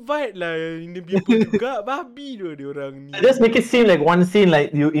least invite lah Indian people juga. Babi dia orang ni. Just make it seem like one scene,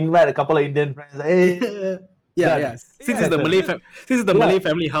 like you invite a couple of Indian friends. Like, hey, yeah. Since Yeah, it's the just- Malay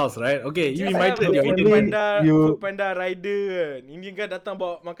family house, right? Okay, you Just invited have your a Indian family. friend. Foodpanda rider kan. Indian guy datang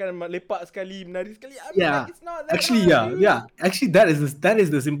bawa makan lepak sekali, menari sekali. I mean, Yeah. like, it's not that Actually, hard, dude. Actually, that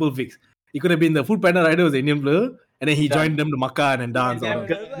is the simple fix. It could have been the Foodpanda rider was an Indian player, and then he joined them to makan and dance. Yeah, all.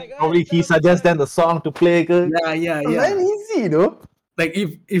 I was like, probably he suggests them the song to play. Yeah. Very easy, though. Like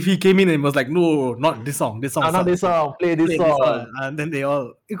if he came in and was like, no, not this song. This song. Not this sucks. song. Play this Play this song. one. And then they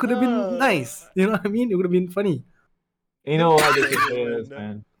all. It could have been nice. You know what I mean? It would have been funny. You know what? They should hire us,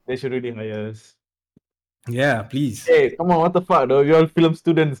 man. They should really hire us. Yeah, please. Hey, come on, what the fuck, though? We're all film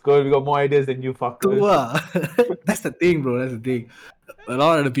students, girl. We got more ideas than you fuckers. That's the thing, bro. That's the thing. A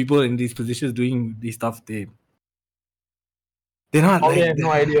lot of the people in these positions doing this stuff, they're not Oh, like they have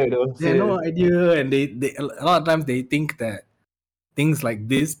no idea, though. they have no idea, and they a lot of times they think that things like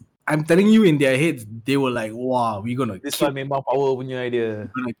this. I'm telling you, in their heads, they were like, "Wow, we're gonna This kill, one memang power punya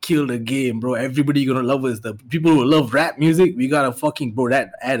idea. gonna kill the game, bro. Everybody gonna love us. The people who love rap music, we gotta fucking bro.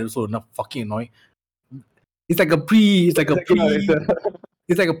 That ad is so not fucking annoying. It's like a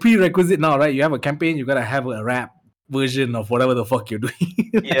prerequisite now, right? You have a campaign, you gotta have a rap version of whatever the fuck you're doing.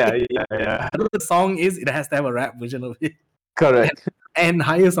 Yeah. Whatever the song is, it has to have a rap version of it. Correct. And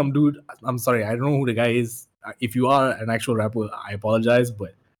hire some dude. I'm sorry, I don't know who the guy is. if you are an actual rapper, I apologize,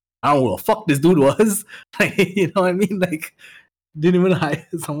 but I don't know who the fuck this dude was. Like, you know what I mean? Like, didn't even hire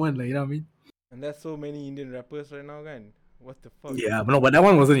someone. Like, you know what I mean? And there's so many Indian rappers right now, kan? What the fuck? Yeah, but no, but that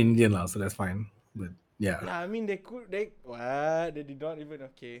one wasn't Indian now, so that's fine. But yeah. Yeah, I mean they did not even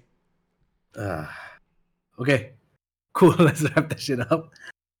okay. Okay, cool. Let's wrap that shit up.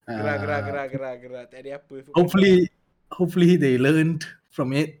 Gerak. Tak ada apa. Hopefully they learned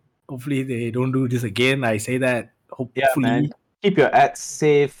from it. Hopefully they don't do this again. I say that. Yeah, man. Hopefully. Keep your ads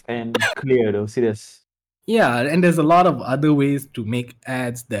safe and clear, though. Serious. Yeah, and there's a lot of other ways to make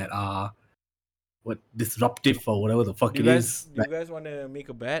ads that are disruptive or whatever the fuck Do it you is. guys want to make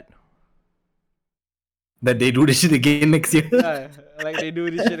a bet? That they do this shit again next year. Like they do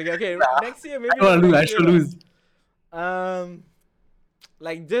this shit again. Okay, next year maybe. I should lose.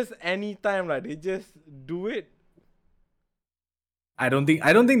 Like just any time, like they just do it. I don't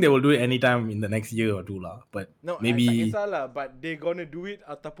think they will do it anytime in the next year or two lah. But No, maybe. tak kisahlah, but they gonna do it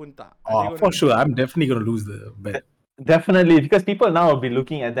ataupun tak. For sure, I'm definitely gonna lose the bet. Definitely, because people now will be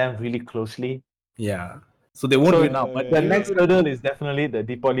looking at them really closely. Yeah. So they won't do it now. But the next hurdle is definitely the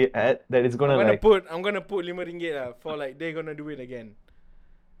Deepali ad that is gonna I'm gonna put RM5 for like they're gonna do it again.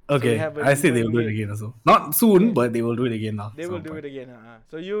 Okay, So I say they will do it again also. Not soon, but they will do it again now. They will do it again.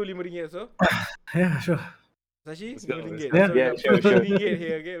 So you RM5 so? Yeah, sure. Sashi, Let's go. RM5. Yeah. So we Yeah, got sure, 15 sure. ringgit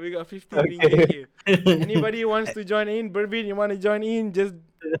here, okay? We got 15 Okay. ringgit here. Anybody wants to join in? Bervin, you want to join in? Just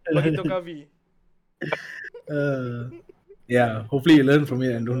bagi to Kavi. Yeah, hopefully you learn from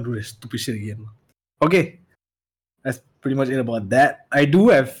it and don't do this stupid shit again. Okay, that's pretty much it about that. I do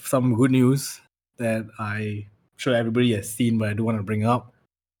have some good news that I'm sure everybody has seen, but I do want to bring up.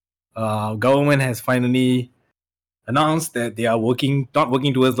 Government has finally announced that they are not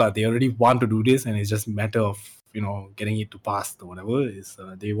working towards that. They already want to do this, and it's just a matter of getting it to pass or whatever. Is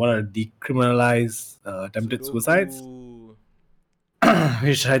they want to decriminalize attempted suicides,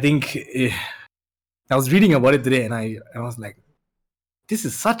 which I think I was reading about it today, and I was like, this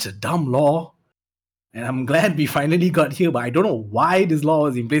is such a dumb law, and I'm glad we finally got here. But I don't know why this law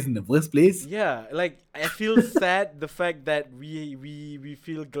was in place in the first place. Yeah, like I feel sad the fact that we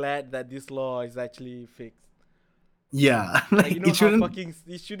feel glad that this law is actually fixed. Yeah, Like, you know it shouldn't.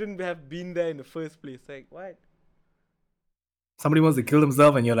 it shouldn't have been there in the first place. Like what? Somebody wants to kill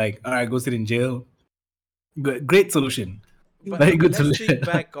themselves, and you're like, all right, go sit in jail. Great solution. But Very good let's solution. think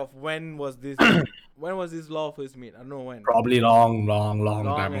back of when was this law first made? I don't know when. Probably long time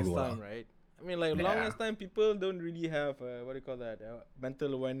Longest ago. time, right? I mean, like Yeah. longest time people don't really have what do you call that?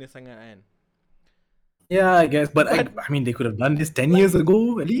 Mental awareness sangat kan. Yeah, I guess. But I mean, they could have done this 10 years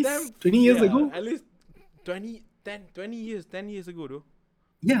ago, at least 20 years ago. At least 20 years ago though.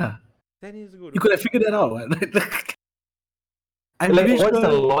 Yeah, 10 years ago. you could have figured that out. I'm Like, pretty what's the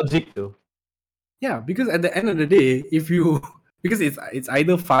sure. logic, though? Yeah, because at the end of the day, because it's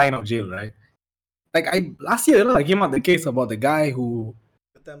either fine or jail, right? Like last year, I came out the case about the guy who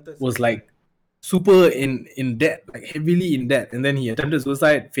was like super in debt, like heavily in debt, and then he attempted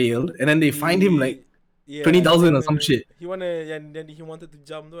suicide, failed, and then they fined him like 20,000 or some shit. He then he wanted to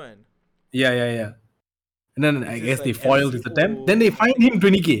jump tu kan. Yeah. And then I This is guess they like foiled his MCO. attempt. Then they fined him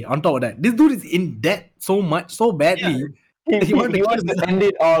 20K on top of that. This dude is in debt so badly. He wants to end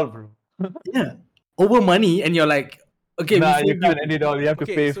it all, bro. Yeah. Over money, and you're like, okay, Nah, we you saved can't end it all. You have to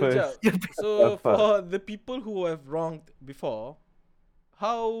pay so first. So Fuck. for the people who have wronged before,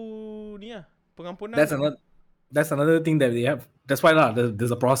 how pengampunan? That's another thing that they have. That's why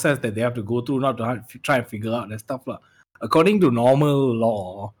there's a process that they have to go through, not to try and figure out that stuff. According to normal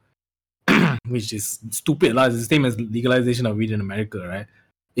law, which is stupid, it's the same as legalization of weed in America, right?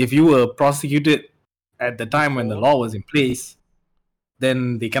 If you were prosecuted at the time when the law was in place,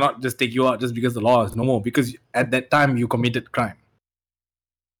 then they cannot just take you out just because the law is no more, because at that time you committed crime.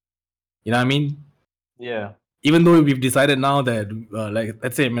 You know what I mean? Yeah. Even though we've decided now that, like,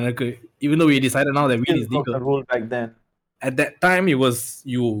 let's say America, even though we decided now that weed is Still broke the legal, rule back then. at that time it was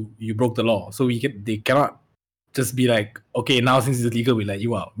you broke the law, so they cannot just be like, okay, now since it's legal we let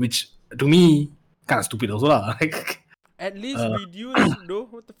you out, which to me kind of stupid also lah. Like, At least reduce though.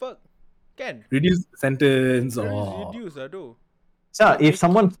 What the fuck? Can reduce sentence or reduce though. So, if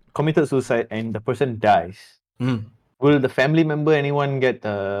someone committed suicide and the person dies, will the family member, anyone get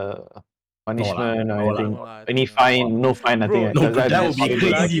punishment No or lah. anything? No lah, Any no. fine? No fine, nothing. Bro, like that would be horrible.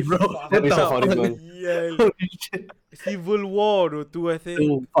 crazy, bro. That'd be What so the horrible. Yeah, Holy shit. Civil War though too, I think.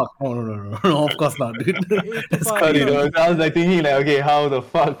 Oh fuck! No, of course not, dude. That's Sorry, crazy. though. I was like thinking, like, okay, how the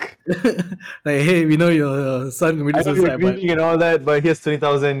fuck? Like, hey, we know your son I committed know you're suicide, but grieving and all that, but here's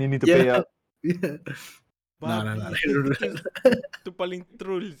 20,000 you need to pay up. yeah. No. Itu paling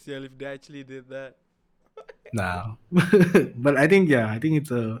troll sial if they actually did that. Nah. But I think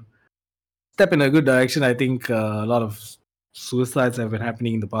it's a step in a good direction. I think a lot of suicides have been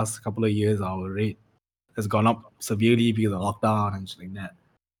happening in the past couple of years. Our rate has gone up severely because of lockdown and shit like that.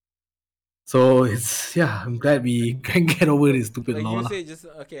 So it's I'm glad we can get over this stupid Like law. you lah. say, just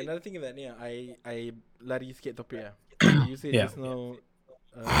okay. Another thing is that I lari sikit topik ya. You said Yeah. just now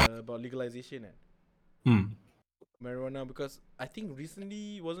about legalization and Hmm. marijuana, because I think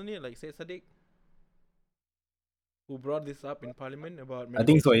recently, wasn't it like Syed Sadiq who brought this up in Parliament about I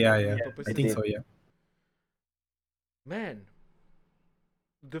think so. medication Yeah. for Yeah. medical I purposes? think so. Yeah. Man,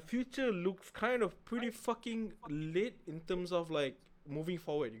 the future looks kind of pretty fucking lit in terms of like moving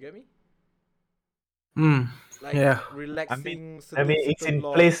forward. You get me? Hmm. Like Yeah. relaxing I mean, it's certain in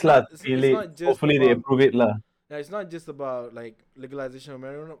laws. place lah. It's not just Hopefully they about approve it lah. it's not just about like legalization of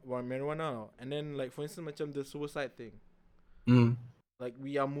marijuana, and then like for instance, macam the suicide thing. Hmm. Like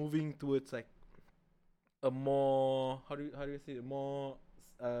we are moving towards like a more how do you say it, more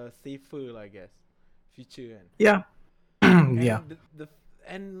safer, I guess, future and Yeah. and Yeah. the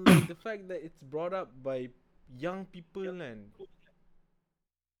and like the fact that it's brought up by young people and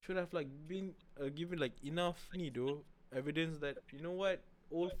should have like been given like enough evidence that you know what,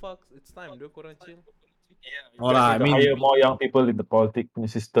 old fucks, it's time korang chill. Well, Guys I need to mean, hire more young people in the politics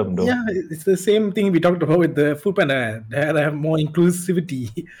system, though. yeah, it's the same thing we talked about with the Foodpanda. They had to have more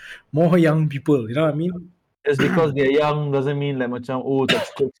inclusivity, more young people. You know what I mean? Just because they're young doesn't mean like macam tak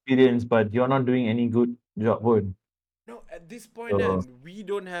cukup experience, but you're not doing any good job pun. No, at this point then we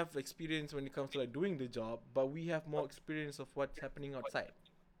don't have experience when it comes to like doing the job, but we have more experience of what's happening outside.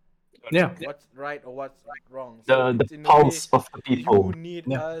 Yeah. What's right or what's wrong. So The it's in a way pulse of the people. you need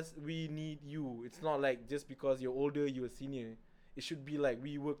Yeah. us, we need you. It's not like just because you're older, you're a senior. It should be like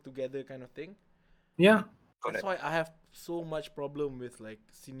we work together kind of thing. Yeah. That's why I have so much problem with like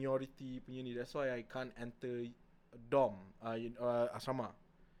seniority punya ni. That's why I can't enter dom asrama,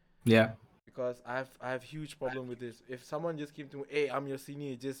 Yeah. because I have huge problem with this. If someone just came to me, hey, I'm your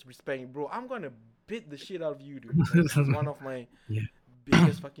senior, just respect me, bro, I'm gonna beat the shit out of you, dude. Like, it's one of my Yeah.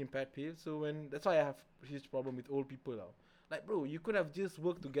 biggest fucking pet peeves. So that's why I have huge problem with old people now. Like, bro, you could have just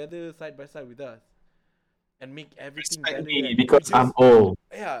worked together side by side with us and make everything Respect better. me And because you I'm just, old.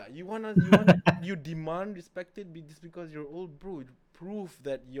 yeah, you demand respected just because you're old, bro. Prove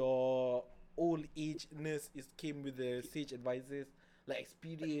that your old ageness came with the sage advisors, like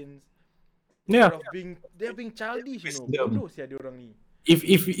experience. Yeah. Instead of they're being childish, you know. Wisdom. Bodoh sia diorang ni.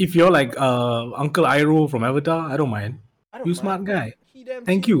 If you're like Uncle Iroh from Avatar, I don't mind. I don't You mind. smart guy. He damn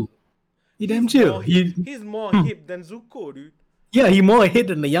Thank chill. you. He damn chill. He's more hip than Zuko, dude. Yeah, he more ahead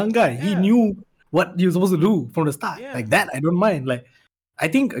than the young guy. He Yeah. knew what he was supposed to do from the start. Yeah. Like that, I don't mind. Like, I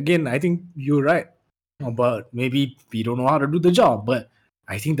think you're right about maybe we don't know how to do the job, but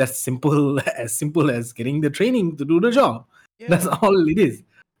I think that's simple as getting the training to do the job. Yeah. That's all it is,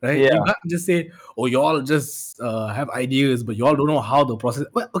 right? You Yeah. can't just say, "Oh, you all just have ideas, but you all don't know how the process."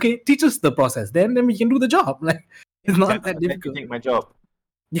 Well, okay, teach us the process, then we can do the job. Like, it's not that Let me difficult. take my job.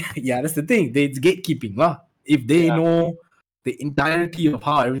 Yeah, that's the thing. It's gatekeeping, lah. If they Yeah. know the entirety of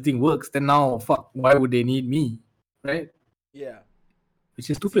how everything works, then now fuck, why would they need me, right? Yeah. Which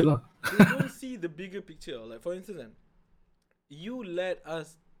is stupid, lah. They don't see the bigger picture. Like, for instance, you let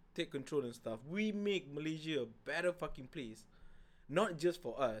us take control and stuff. We make Malaysia a better fucking place. Not just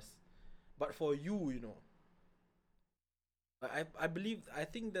for us, but for you, you know. I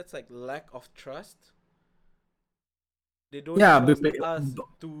think that's like lack of trust. They don't trust us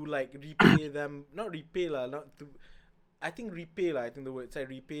to like repay them. Not repay lah, not to. I think repay lah. I think the word say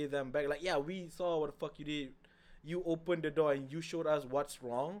repay them back. Like, yeah, we saw what the fuck you did. You opened the door and you showed us what's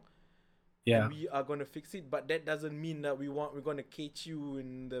wrong. Yeah. And we are gonna fix it, but that doesn't mean that we're gonna cage you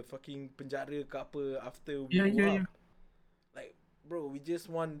in the fucking penjara ke apa after we grow up. Like, bro, we just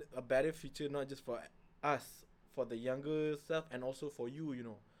want a better future, not just for us, for the younger self, and also for you. You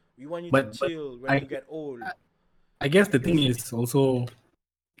know, we want you to chill when you get old. I guess the thing is also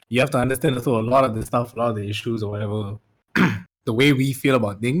you have to understand also a lot of the stuff, a lot of the issues or whatever, the way we feel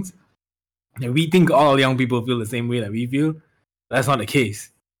about things. And we think all young people feel the same way that we feel. That's not the case.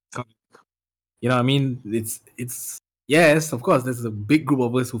 You know what I mean? It's yes, of course, there's a big group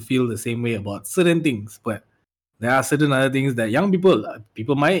of us who feel the same way about certain things, but there are certain other things that young people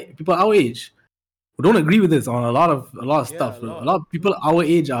our age who don't agree with this on a lot of stuff. A lot of people our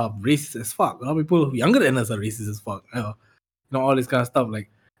age are racist as fuck. A lot of people younger than us are racist as fuck. You know, all this kind of stuff. Like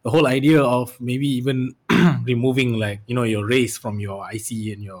the whole idea of maybe even removing like, you know, your race from your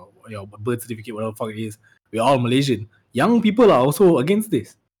IC and your birth certificate, whatever the fuck it is. We're all Malaysian. Young people are also against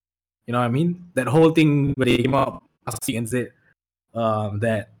this. You know what I mean? That whole thing where they came up last week and said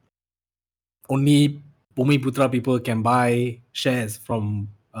that only Putra people can buy shares from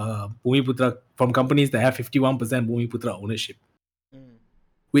Putra from companies that have 51% Putra ownership,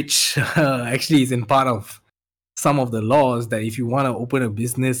 which actually is in part of some of the laws that if you want to open a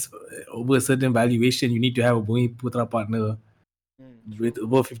business over a certain valuation, you need to have a Putra partner with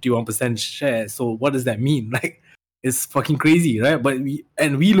above 51% share. So what does that mean? Like, it's fucking crazy, right? But we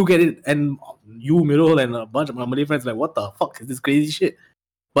look at it, and you, Mirul, and a bunch of my Malay friends like, what the fuck is this crazy shit?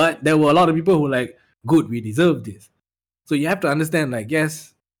 But there were a lot of people who were like, good, we deserve this. So you have to understand, like,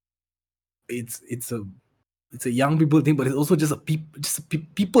 yes, it's a young people thing, but it's also just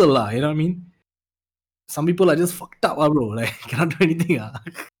people lah. You know what I mean? Some people are just fucked up, bro. Like, cannot do anything.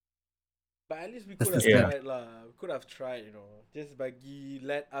 But at least we That's could have the step. tried lah. We could have tried, just bagi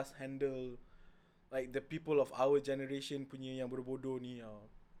let us handle like the people of our generation punya yang bodoh-bodoh ni.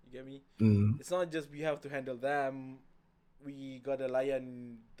 You get me? It's not just we have to handle them. We gotta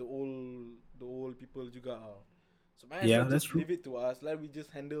layan the old people juga. So man, Yeah, that's just true. leave it to us. Let we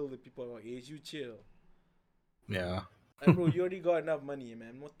just handle the people our age. You chill. Yeah. Like, bro, you already got enough money,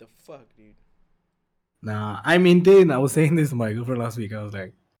 man. What the fuck, dude? Nah, I maintain. I was saying this to my girlfriend last week. I was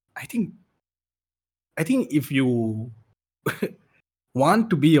like, I think if you want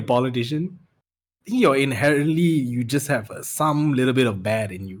to be a politician, I think you're inherently, you just have some little bit of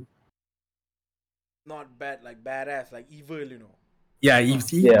bad in you. Not bad, like badass, like evil, Yeah, you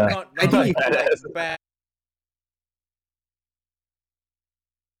see. Yeah. Not I think like bad.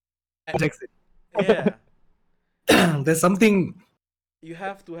 Jackson. Yeah. There's something. You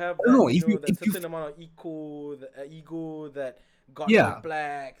have to have I don't that, know, if you- that if you- certain amount of ego, that God Yeah.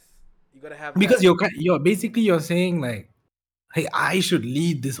 complex. You gotta have Because that. you're basically you're saying like, hey, I should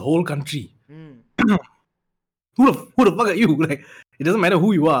lead this whole country. Who the fuck are you? Like, it doesn't matter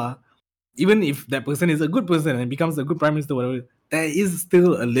who you are. Even if that person is a good person and becomes a good prime minister, whatever, there is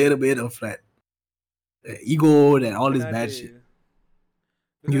still a little bit of that ego and all this bad shit.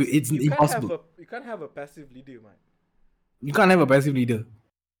 It's impossible. You can't have a passive leader, man. You can't have a passive leader.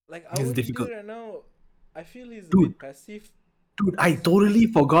 Like It's our difficult. leader right now, I feel he's a Dude. bit passive. Dude, I totally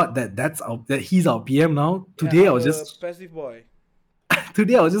forgot that he's our PM now. Today I was just passive boy.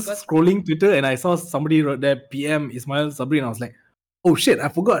 Because- scrolling Twitter and I saw somebody wrote there PM Ismail Sabri and I was like, oh shit, I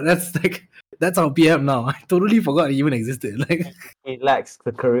forgot. That's our PM now. I totally forgot he even existed. Like, He lacks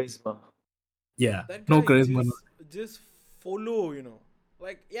the charisma. yeah, That no guy charisma. just follow,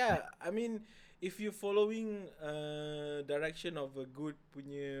 Like, yeah, I mean, if you're following direction of a good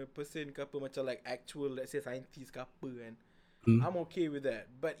punya person ke apa, macam like actual, let's say scientist ke apa kan, I'm okay with that.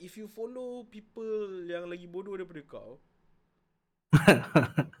 But if you follow people yang lagi bodoh daripada kau,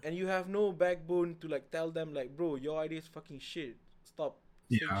 and you have no backbone to like tell them like, bro, your idea is fucking shit. Stop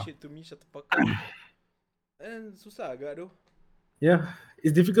saying Yeah. shit to me, shut the fuck up. And susah agak tu. Yeah,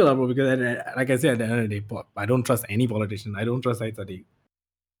 it's difficult, bro, because like I said, at the end of the day, I don't trust any politician. I don't trust Said Sadiq.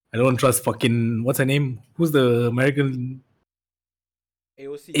 I don't trust fucking, what's her name? Who's the American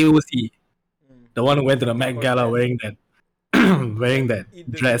AOC? The one who went to the Met Gala wearing that wearing that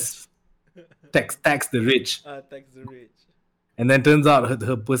Eat the dress. Tax the rich. Tax the rich. And then turns out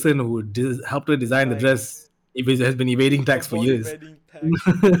her person who helped her design the dress has been evading tax for years. Evading tax.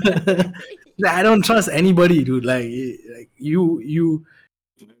 I don't trust anybody, dude. Like you,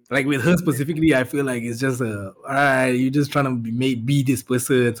 like with her specifically, I feel like it's just alright, you're just trying to be this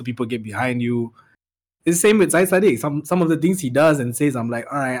person so people get behind you. It's the same with Said Sadiq. Some of the things he does and says, I'm like,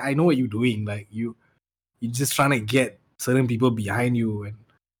 alright, I know what you're doing. Like you're just trying to get certain people behind you. And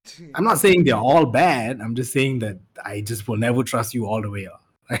I'm not saying they're all bad. I'm just saying that I just will never trust you all the way.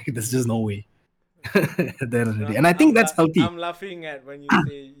 Like there's just no way. At the end of the day. And I think that's healthy. I'm laughing at when you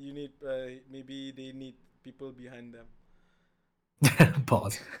say you need maybe they need people behind them.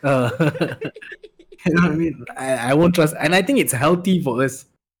 Pause. You know what I mean? I won't trust, and I think it's healthy for us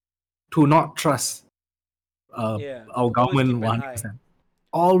to not trust our government 100%.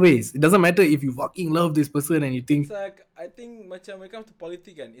 Always. It doesn't matter if you fucking love this person and you think. It's like, I think macam when it comes to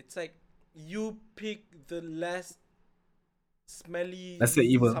politics, it's like you pick the less smelly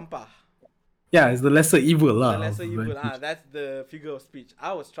evil. sampah. Yeah, it's the lesser evil lah. The lesser evil. That's the figure of speech.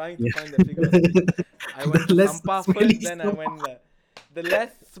 I was trying to find the figure of speech. I went to sampah first, then I went the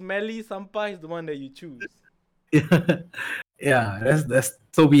less smelly sampah is the one that you choose. Yeah, that's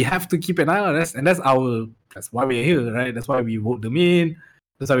so we have to keep an eye on this, and that's why we're here, right? That's why we vote them in.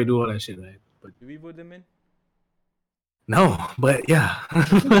 That's how we do all that shit, right? But do we vote them in? No, but yeah.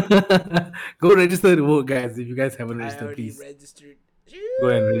 Go register to vote, guys. If you guys haven't registered, please. Registered. Go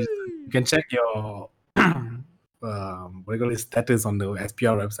and register. You can check your what do you call it, status on the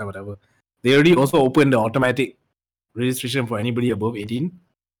SPR website, whatever. They already also opened the automatic registration for anybody above 18.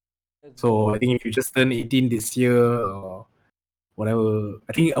 So I think if you just turn 18 this year or whatever,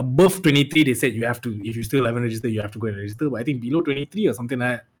 I think above 23 they said you have to. If you still haven't registered, you have to go and register. But I think below 23 or something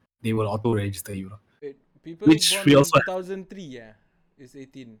like that, they will auto register you. Wait, people Which born we in also 2003, yeah, is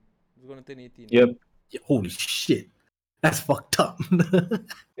 18. It's gonna turn 18. Yep. Yeah, holy shit, that's fucked up.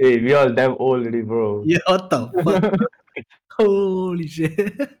 Hey, we all damn old already, bro. Yeah, what the fuck? Holy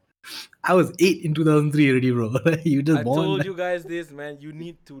shit. I was 8 in 2003 already, bro. You just I born. told you guys this, man. You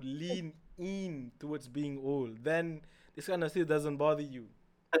need to lean in towards being old. Then this kind of shit doesn't bother you.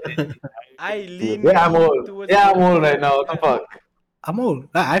 I lean Yeah, I'm in old. towards Yeah, I'm being old right old. now. What the Yeah. fuck? I'm old.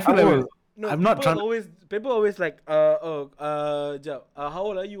 I feel I'm that way. old. No, I'm not trying. people always like, Jap, how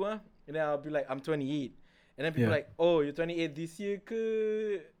old are you, huh? And then I'll be like, I'm 28. And then people Yeah. like, oh, you're 28 this year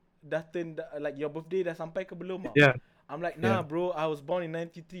ke? Like your birthday dah sampai ke belum? Ah? Yeah. I'm like, nah, Yeah. bro, I was born in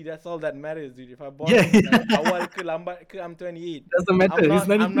 93. That's all that matters, dude. If I born Yeah. like awal ke lambat ke, I'm 28. Doesn't matter. It's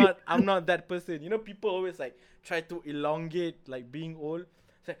 93. I'm not that person. You know, people always like try to elongate like being old.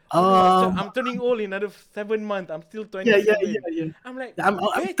 It's like, oh no, I'm turning old in another 7 months. I'm still 27. Yeah. I'm like, I'm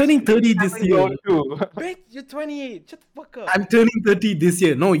bitch, turning 30 this I'm year. old too. bitch, you're 28. Shut the fuck up. I'm turning 30 this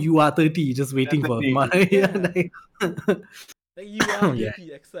year. No, you are 30. Just waiting for 30. my. Yeah. Like, Like you are Yeah.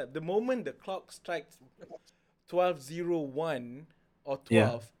 30, except the moment the clock strikes 12:01 or 12,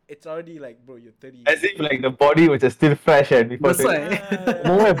 Yeah. it's already like, bro, you're 30. As if like the body was just still fresh and before That's why. the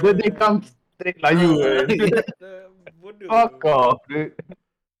moment birthday comes, straight like you. Yeah. Fuck off, dude.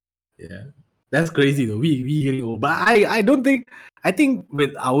 Yeah. That's crazy though. We getting old. But I don't think I think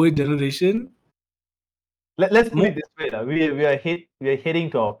with our generation, Let's put it this way, lah. We are heading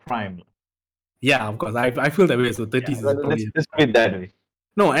to our prime. yeah, of course. I feel that way. So 30s is probably Let's put it that way.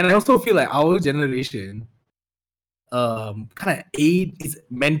 no, and I also feel like our generation kind of is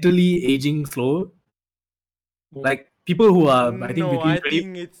mentally aging slow. Like people who are I think No, between I 20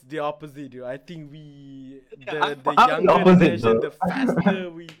 think it's the opposite, dude. I think we I'm the the younger opposite, generation, bro. the faster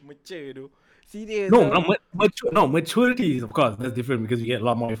we mature, dude. Serious? no, ah? maturity is of course that's different because we get a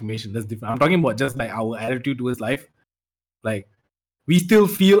lot more information. That's different. I'm talking about just like our attitude towards life. Like I still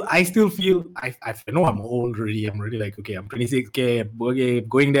feel I know I'm old already. I'm already like, okay, I'm 26k, okay,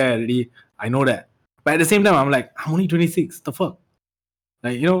 going there already. I know that. But at the same time, I'm like, I'm only 26. The fuck?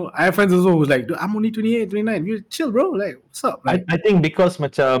 Like, you know, I have friends also who's like, dude, I'm only 28, 29. You chill, bro. Like, what's up? Like, I think because you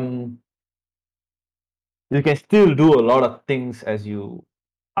can still do a lot of things as you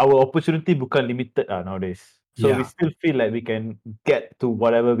our opportunity bukan limited nowadays. So we Yeah. still feel like we can get to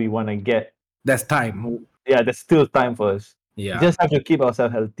whatever we want to get. That's time. Yeah, there's still time for us. Yeah. We just have to keep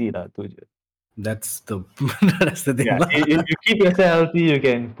ourselves healthy, lah. That's the that's the thing. Yeah, if you keep yourself healthy, you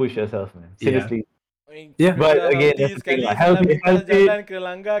can push yourself, man. Yeah. Seriously. Yeah. But Yourself again, healthy that's the thing, sekali lah. salah Healthy, salah healthy, jalan ke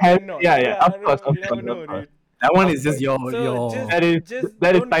langgar health, cannot. yeah, of course, You never know, dude. That one Of is just your So just That is-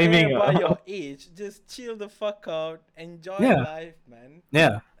 that is don't care timing, about your age. Just chill the fuck out. Enjoy Yeah. life, man.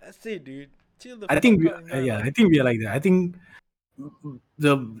 yeah. That's it, dude. Chill the I fuck think we, out. Enjoy yeah, life. I think we are like that. I think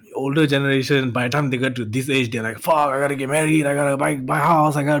the older generation, by the time they get to this age, they're like, "Fuck, I gotta get married. I gotta buy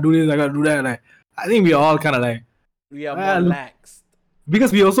house. I gotta do this. I gotta do that." Like, I think we are all kind of like We are Well, more lax.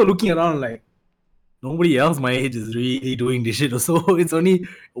 because we're also looking around like nobody else my age is really doing this shit. So it's only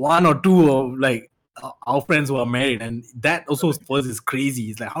one or two of like our friends who are married, and that also for us is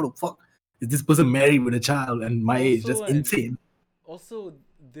crazy. It's like, how the fuck is this person married with a child and my age? That's and insane. also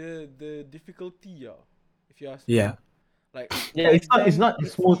the difficulty, if you ask Yeah. me. Like Yeah, it's back not then,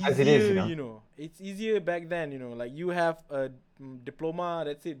 as smooth as it is, easier, It's easier back then, Like you have a diploma,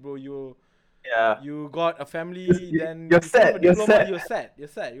 that's it, bro. Yeah. You got a family, then you're if you have set, a you're diploma, set. you're set. You're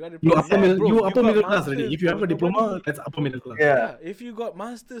set. You got a You diploma. upper middle, bro, you upper got middle class already. masters, If you have bro, a diploma, nobody- that's upper middle class. Yeah. yeah, if you got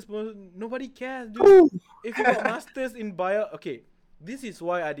masters, bro, nobody cares, dude. Ooh. If you got masters in bio, okay, this is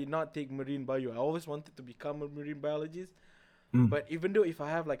why I did not take marine bio. I always wanted to become a marine biologist, but even though if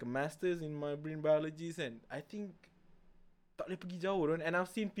I have like a masters in my marine biology, and I think tak boleh pergi jauh, don. And I've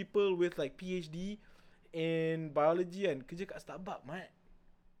seen people with like PhD in biology and kerja kat Starbucks, mat.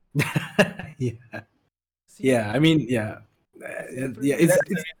 Yeah. See, Yeah. I mean, yeah. Yeah. It's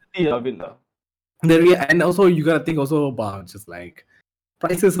Of it, lah. and also you gotta think also about just like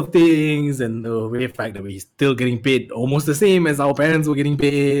prices of things and the very fact that we're still getting paid almost the same as our parents were getting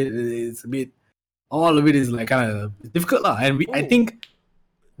paid. It's a bit all of it is like kind of difficult lah. And I Oh. think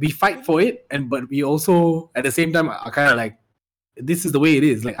we fight for it, but we also at the same time are kind of like this is the way it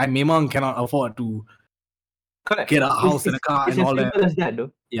is. Like I memang cannot afford to Correct. get a house and a car it's and as all that. simple as that,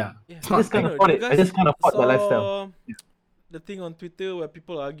 though. Yeah. yeah. It's not just can't like- afford you it. I just can't afford the lifestyle. saw the thing on Twitter where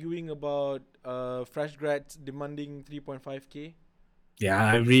people arguing about fresh grads demanding 3.5k.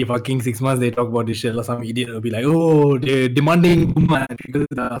 Yeah, every fucking 6 months they talk about this shit. Or some idiot will be like, oh, they're demanding too much because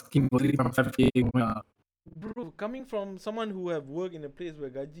they're asking for 3.5K. Bro, coming from someone who have worked in a place where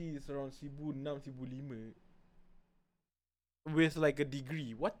gaji is around 1,600, 1,500 with like a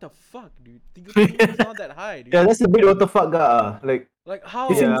degree. What the fuck, dude? 3,500 is not that high, dude. Yeah, that's a bit what the fuck, Like, Like how?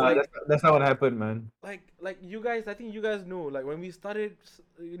 yeah, Like that's not what happened, man. like you guys, I think you guys know, like when we started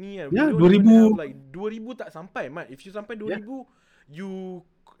ni, we Yeah, don't even 2000. have like 2,000 tak sampai, man. If you sampai 2,000, Yeah. you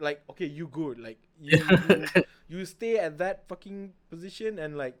like okay, you good. Like you stay at that fucking position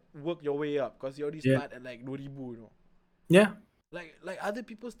and like work your way up because you already Yeah. start at like 2,000, you know. Yeah. Like other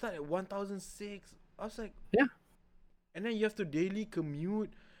people start at 1,006. I was like, Yeah. and then you have to daily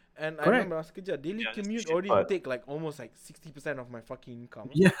commute. And I Correct. remember I was kerja, daily Yeah, that's the commute shit already part. take like almost like 60% of my fucking income.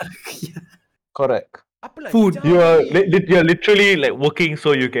 Yeah. Correct. Apa lah Food. jauh ni? You're literally like working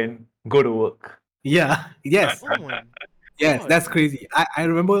so you can go to work. Yeah. Yes. Oh my Yes. God. That's crazy. I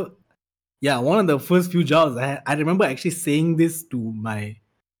remember. Yeah, one of the first few jobs I had, I remember actually saying this to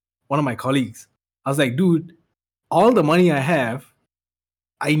one of my colleagues. I was like, dude, all the money I have,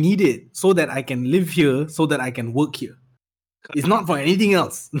 I need it so that I can live here, so that I can work here. It's not for anything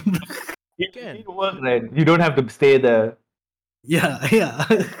else. If Can. you work, right, you don't have to stay there. Yeah, yeah.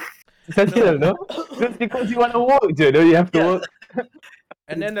 Essential, no? Just because you want to work, don't you have to Yeah. work?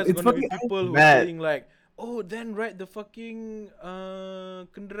 And then there's It's gonna be fucking people who are mad. saying like, oh, then ride the fucking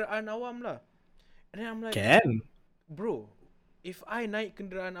kenderaan awam lah. And then I'm like, Can. bro, if I naik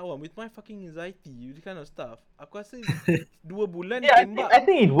kenderaan awam with my fucking anxiety, this kind of stuff, aku rasa 2 bulan Yeah, tembak. I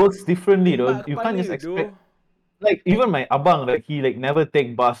think it works differently, though. Tembak You can't kepala, just expect. doh. Like even my abang, like he like never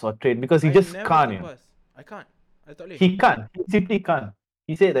take bus or train because he I just never can't. take You know. bus. I can't. I tak boleh. He can't. He simply can't.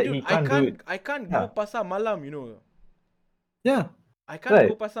 He said that Dude, he can't do it. I can't Yeah. go pasar malam, you know. Yeah. I can't Right.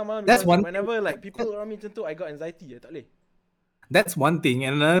 go pasar malam That's because one whenever like people around me macam tu, I got anxiety. I tak boleh. That's one thing.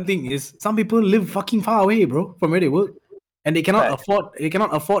 And another thing is some people live fucking far away, bro, from where they work. And they cannot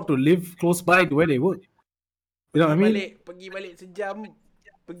afford to live close by to where they work. You know what I mean? Pergi balik sejam.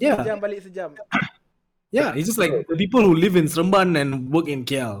 Pergi Yeah. sejam, balik sejam. Yeah, it's just like the people who live in Seremban and work in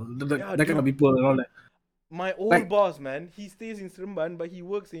KL. Yeah, That kind of dude. people and all that. My old Like- boss, man, he stays in Seremban, but he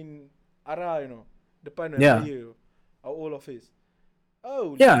works in Ara, you know, depan Yeah. raya, our old office.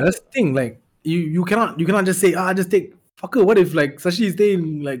 Oh, Yeah, that's the thing. Like you cannot just say, just take fucker. What if like Sashi is staying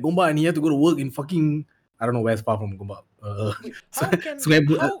in like Gombak and he had to go to work in fucking, I don't know where's far from Gombak. Wait, how can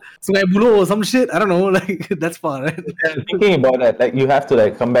Sungai Buloh or some shit? I don't know. Like that's far, right? Thinking about that, like you have to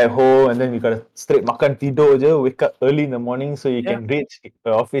like come back home and then you gotta straight makan tidur je, wake up early in the morning so you Yeah. can reach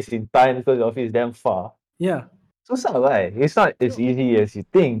the office in time because the office is damn far. Yeah, Susah, right? It's not as easy as you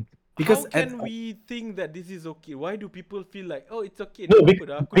think. because how can we think that this is okay? Why do people feel like, oh, it's okay? No, tak apa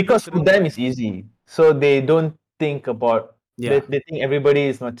dah, aku because duduk for them Seremban. it's easy. So they don't think about Yeah. they think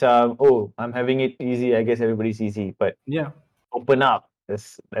everybody is macam, oh, I'm having it easy, I guess everybody's easy. But yeah, open up.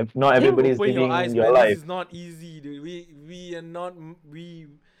 It's, like, not everybody is Open living your eyes, your man. life. This is not easy, dude. We are not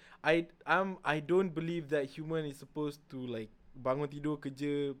I don't believe that human is supposed to like bangun tidur,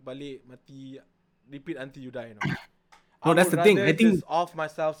 kerja, balik, mati, repeat until you die, you know. No, that's the thing. I think just off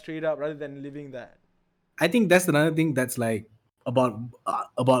myself straight up rather than living that. that's another thing that's like about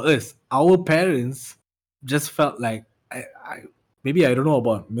us. Our parents just felt like maybe I don't know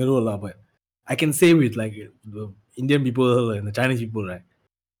about Mirul lah, but I can say with like the Indian people and the Chinese people, right?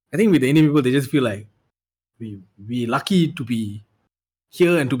 I think with the Indian people, they just feel like we lucky to be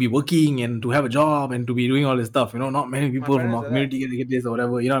here and to be working and to have a job and to be doing all this stuff. You know, not many people from parents our are community get this or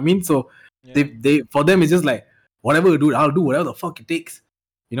whatever. You know what I mean? So Yeah. they for them it's just like whatever, dude. I'll do whatever the fuck it takes.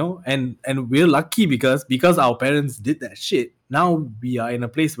 You know, and we're lucky because our parents did that shit. Now we are in a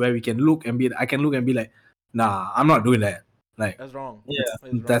place where we can look and I can look and be like, nah, I'm not doing that. Like That's wrong. Yeah.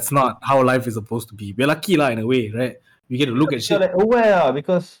 That's that's not how life is supposed to be. We're lucky lah in a way, right? We get to look at So shit. like aware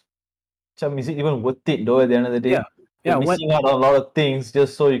because is it even worth it though at the end of the day? Yeah. Yeah, You're missing out on a lot of things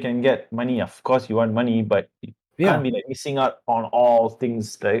just so you can get money. Of course you want money, but you Yeah. can't be like missing out on all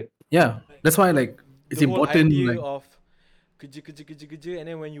things, right? Yeah, that's why like it's the whole important. idea Like, of kerja, and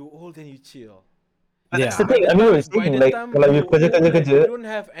then when you old then you chill. But that's the Yeah. thing. I mean, I was By thinking the like time kalau you you kerja, old, like, kerja, you don't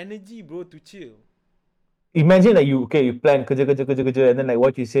have energy, bro, to chill. imagine like you plan kerja, and then like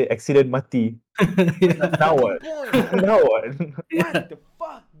what you say, accident mati. yeah. Now what? Point. Now what? What the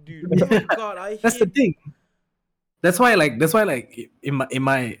fuck, dude? Oh my god, I That's the hate. thing. That's why like in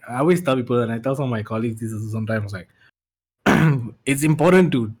my I always tell people and I tell some of my colleagues this is sometimes like it's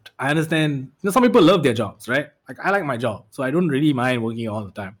important to I understand some people love their jobs, right? Like I like my job, so I don't really mind working all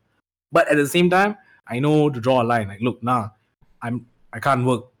the time. But at the same time, I know to draw a line. Like, look, I can't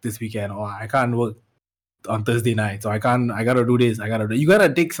work this weekend or I can't work on Thursday night, so I can't. I gotta do this. I gotta do. You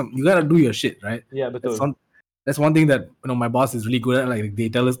gotta take some. You gotta do your shit, right? Yeah, That's betul. that's one thing that my boss is really good at. Like they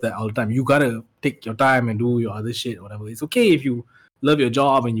tell us that all the time. You gotta take your time and do your other shit, whatever. It's okay if you love your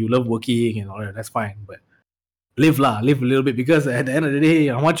job and you love working and all that. That's fine, but live a little bit, because at the end of the day,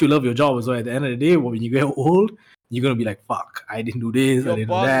 how much you love your job, so at the end of the day, when you get old, you're gonna be like, "Fuck, I didn't do this, I Your didn't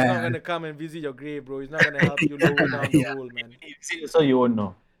do boss is that." not gonna come and visit your grave, bro. He's not gonna help you lower down the Yeah. hole, man. You see, so you won't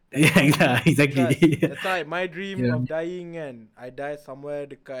know. Yeah, exactly. Trust. That's why my dream Yeah. of dying, and I die somewhere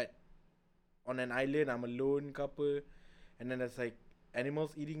dekat on an island. I'm a lone couple, and then there's like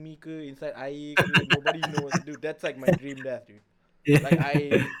animals eating me ke, inside air ke, nobody knows, dude. That's like my dream death, dude.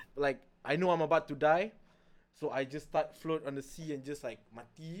 Like I know I'm about to die, so I just start float on the sea and just like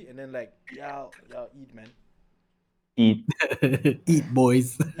mati, and then like yeah, eat, man. Eat. Eat,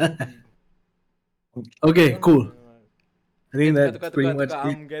 boys. Eat, dude. Okay, cool. I think Tukar, that's pretty much it.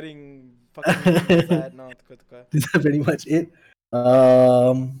 I'm getting fucking sad now. Tukar. This is pretty much it.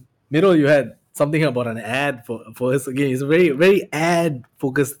 Miro, you had something about an ad for us again. It's a very, very ad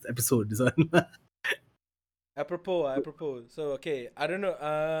focused episode, this one. Apropos. So okay, I don't know.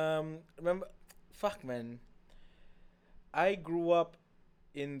 Remember, fuck, man. I grew up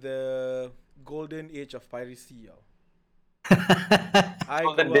in the golden age of piracy, yo. I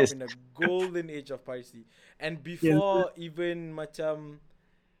Golden grew up days. in the golden age of piracy, and before even macam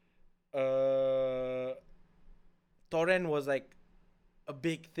torrent was like a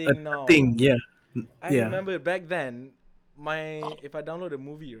big thing now. Thing, yeah. I remember back then, if I download a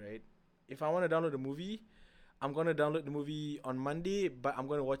movie, right? If I want to download a movie, I'm gonna download the movie on Monday, but I'm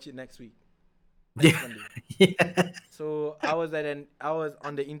gonna watch it next week. Next Monday. Yeah. So I was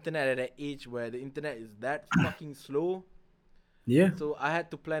on the internet at that age where the internet is that fucking slow. Yeah. So I had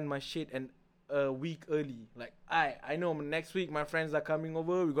to plan my shit and a week early. Like I know next week my friends are coming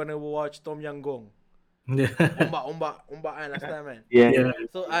over. We're gonna watch Tom Yam Goong. Yeah. Ombak last time, man. Yeah.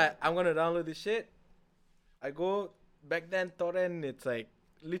 So I'm gonna download this shit. I go back then torrent. It's like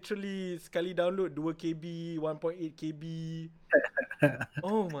literally sekali download 2 KB, 1.8 KB.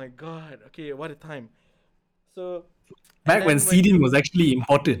 Oh my god. Okay, what a time. So Back when seeding was actually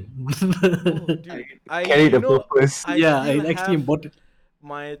important. dude, I Carry the purpose. I Yeah, still it's actually have important.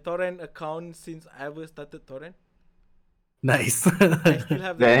 my torrent account since I ever started torrent. Nice. I still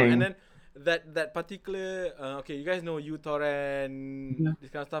have that account. And Dang. then that particular okay, you guys know uTorrent, this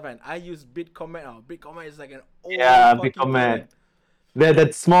kind of stuff, and I use Bitcomet now. Bitcomet is like an old Yeah, fucking Bitcomet. torrent.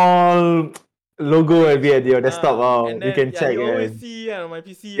 That small logo at your desktop. And You then can check. you always see on my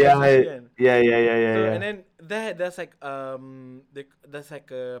PC Yeah, especially, kan. So yeah. and then there's like there's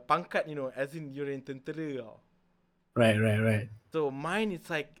like a pangkat, as in you're in tentera. Right. So mine is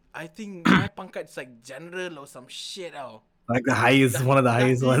like, I think my pangkat is like general or some shit. Like the highest, one of the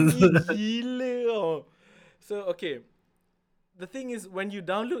highest ones. Gila. So okay, the thing is when you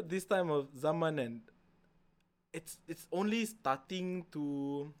download this time of zaman, and it's only starting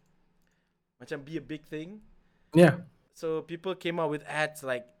to macam be a big thing. Yeah. So people came out with ads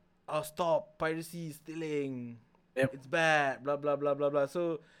like, "Oh, stop piracy, stealing. Yep. It's bad, blah blah blah blah blah."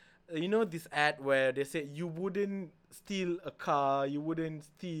 So this ad where they said you wouldn't steal a car, you wouldn't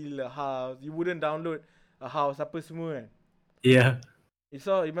steal a house, you wouldn't download a house, apa semua kan? Yeah. You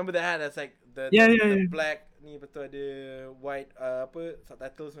remember the ad that's like the black ni betul ada white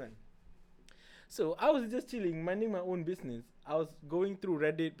subtitles kan? So I was just chilling, minding my own business. I was going through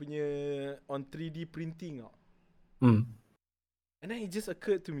Reddit punya on 3D printing. Mm. And then it just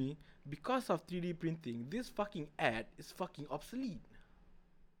occurred to me, because of 3D printing, this fucking ad is fucking obsolete.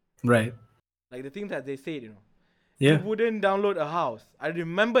 Right. Like the thing that they said, Yeah. you wouldn't download a house. I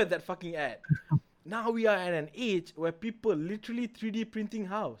remember that fucking ad. Now we are at an age where people literally 3D printing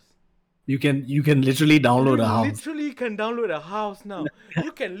house. You can literally download a house. You literally can download a house now.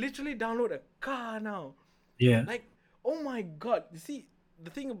 You can literally download a car now. Yeah. Like, oh my god. You see, the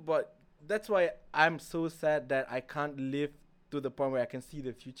thing about, that's why I'm so sad that I can't live to the point where I can see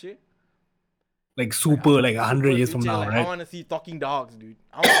the future. Like super, like 100 years from now, like, right? I want to see talking dogs, dude.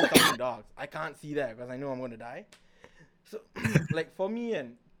 I want to see talking dogs. I can't see that because I know I'm going to die. So, like, for me,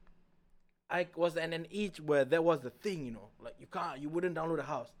 and I was at an age where that was the thing, like you wouldn't download a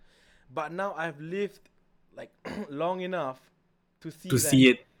house. But now I've lived like long enough to see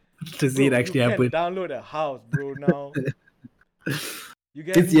it actually you happen. can download a house, bro. Now you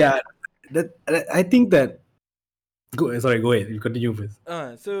get It's, yeah, that I think that. Go ahead. You continue first.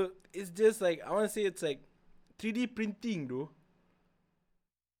 So it's just like, I want to say it's like 3D printing, though.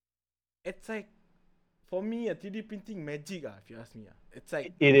 It's like, for me, a 3D printing magic, if you ask me. It's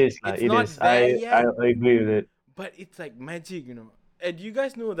like, It is. it's It not is. there I yet, agree with it. but it's like magic, do you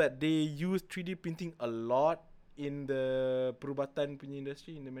guys know that they use 3D printing a lot in the perubatan punya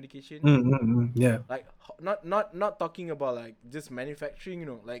industry, in the medication? Yeah. Like not talking about like just manufacturing, you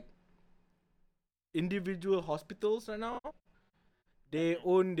know, like individual hospitals right now, they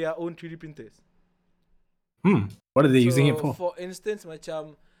own their own 3D printers. What are they using it So for? for instance,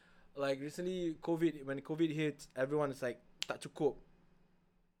 macam like recently when COVID hit, everyone is like tak cukup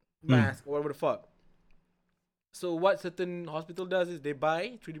mask or whatever the fuck. So what certain hospital does is they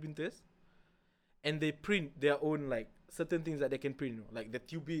buy 3D printers and they print their own like certain things that they can print, you know, like the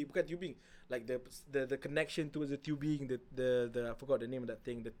tubing, bukan tubing, like the connection towards the tubing, the I forgot the name of that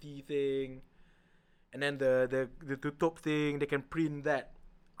thing, the T thing, and then the tutup thing, they can print that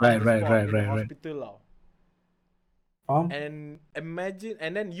on the spot in the hospital now. And imagine,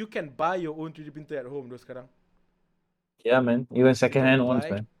 and then you can buy your own 3D printer at home, those sekarang. Yeah, man. Even second-hand ones,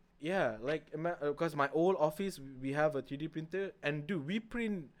 man. Yeah, like because my old office we have a 3D printer, and dude, we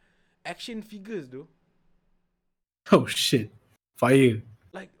print action figures, though. Oh shit! Fire!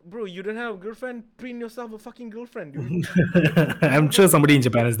 Like, bro, you don't have a girlfriend? Print yourself a fucking girlfriend, dude. I'm sure somebody in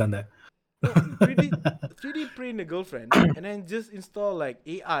Japan has done that. No, 3D print a girlfriend and then just install like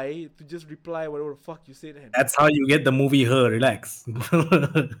AI to just reply whatever the fuck you said. That's how you get the movie Her. Relax.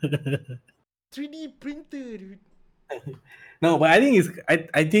 3D printer, dude. No, but I think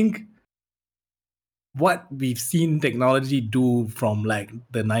I think what we've seen technology do from like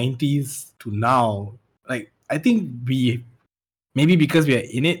the 90s to now, like I think we maybe because we are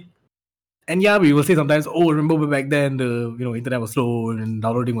in it, and yeah, we will say sometimes, oh, remember back then the internet was slow and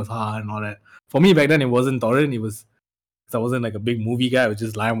downloading was hard and all that. For me back then it wasn't torrent, it was because I wasn't like a big movie guy, it was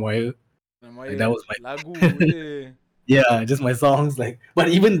just LimeWire. Like, that was my lagu. yeah, just my songs. Like, but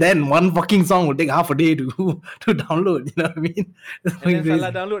even then, one fucking song would take half a day to download. You know what I mean? And then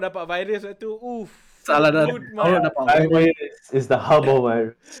salah download dapat virus tu. Oof. Salah Good, download man. dapat virus. Is the hub of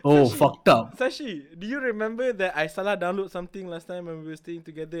virus. Oh, Sashi, fucked up. Sashi, do you remember that I salah download something last time when we were staying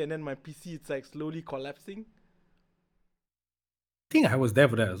together, and then my PC it's like slowly collapsing? I think I was there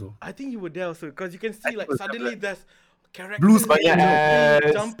for that as well. I think you were there also, because you can see like suddenly there's characters Blue screen,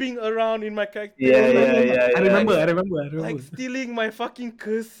 jumping around in my character. Yeah. I remember. Like stealing my fucking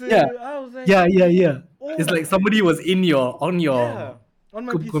cursor. Yeah. I was like, Yeah. oh, It's like somebody was on your on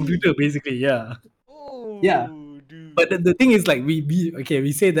my PC. computer, basically. Yeah. Oh, Yeah. dude. But the thing is, like, we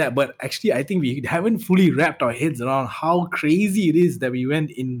say that, but actually, I think we haven't fully wrapped our heads around how crazy it is that we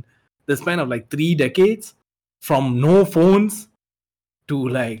went in the span of like 3 decades from no phones to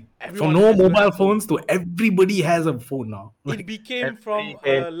like Everyone from no has to have mobile a phone. phones to everybody has a phone now. It Like, became from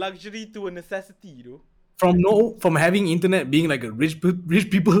a luxury to a necessity, you know. from having internet being like a rich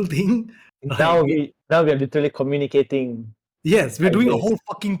people thing. Now we are literally communicating. Yes, we're like doing a this. whole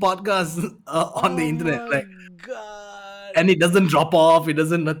fucking podcast on the internet, my like, God. and it doesn't drop off.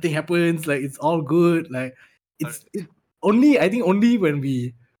 Nothing happens. Like, it's all good. Like, I think only when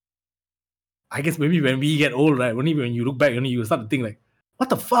I guess maybe when we get old, right? Only when you look back, only you start to think like, what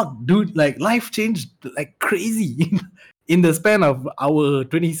the fuck, dude? Like, life changed like crazy in the span of our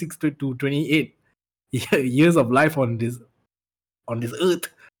 26 to 28 years of life on this earth.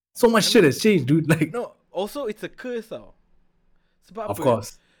 So much shit has changed, dude. Like, No, also it's a curse, tau. Sebab of apa?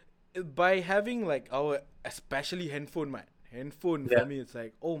 course. By having like our, especially handphone, man. Handphone Yeah. for me, it's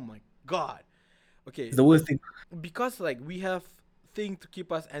like, oh my God. Okay, It's the worst thing. because like we have thing to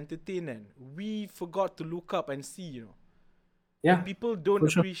keep us entertained, and we forgot to look up and see, you know. Yeah. And people don't for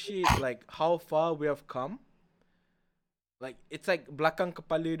sure. appreciate like how far we have come. Like it's like belakang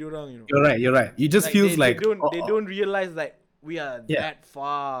kepala diorang, you know. You're right. It just feels like they don't realize that we are Yeah. that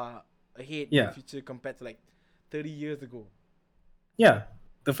far ahead in Yeah. the future compared to like 30 years ago. Yeah.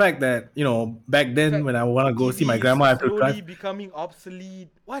 The fact that, back then fact, when I want to go see my TV grandma, I is have to slowly drive. becoming obsolete.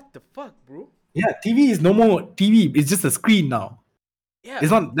 What the fuck, bro? Yeah, TV is no more TV. It's just a screen now. Yeah,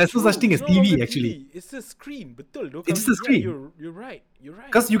 There's no such thing it's as no TV, longer actually. TV. It's a screen. Betul. It's just a screen. You're right. You're right.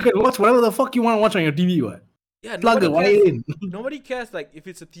 Because you can watch whatever the fuck you want to watch on your TV, what? Yeah, Plug it, wire it in. nobody cares like if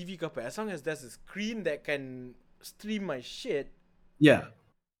it's a TV kappa. As long as there's a screen that can stream my shit. Yeah.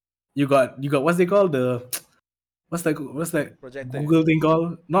 You got what's they called? What's that Projector. Google thing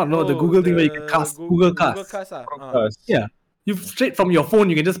called? No, the Google thing where you can cast Google Cast. Google Cast. Chromecast. Yeah. You straight from your phone,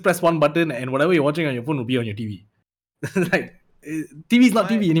 you can just press one button and whatever you're watching on your phone will be on your TV. Like, TV is not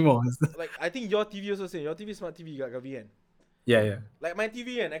TV anymore. Like I think your TV also same. Your TV smart TV kat Gavi kan. Yeah. Like my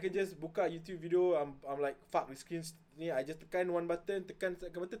TV kan, I can just buka YouTube video. I'm like fuck the screen ni. I just tekan one button, tekan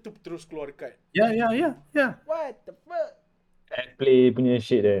second button, terus keluar dekat. Yeah. What the fuck? And play punya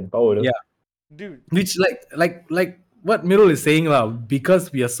shit then. Power tu. Yeah. Dude. Which like what Mirul is saying lah, because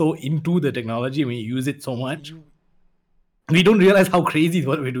we are so into the technology and we use it so much. We don't realize how crazy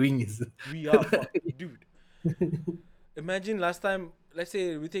what we're doing is. We are fucked, dude. Imagine last time, let's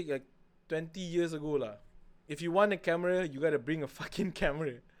say we take like 20 years ago lah. If you want a camera, you gotta bring a fucking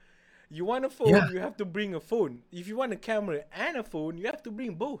camera. You want a phone, Yeah. you have to bring a phone. If you want a camera and a phone, you have to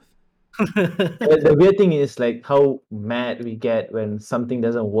bring both. The weird thing is like how mad we get when something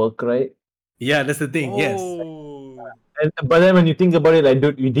doesn't work right. Yeah, that's the thing. Yes. Oh. But then when you think about it, like,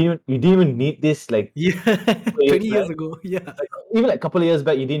 dude, you didn't even need this. Like, Yeah. 20 years ago. Yeah. even like a couple of years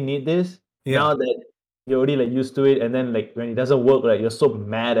back, you didn't need this. Yeah. Now that you're already like used to it, and then like when it doesn't work, right, you're so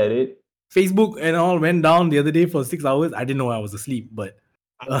mad at it. Facebook and all went down the other day for 6 hours. I didn't know I was asleep, but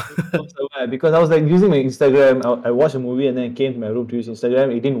I was so mad because I was like using my Instagram. I watched a movie and then I came to my room to use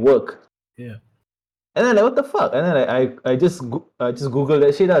Instagram. It didn't work. yeah. And then like, what the fuck? And then like, I just googled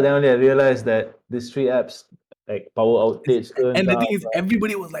that shit out. Then only I realized that these three apps like power outage. And the thing is,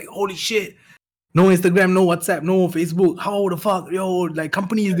 everybody was like, holy shit. No Instagram, no WhatsApp, no Facebook. How the fuck? Yo, like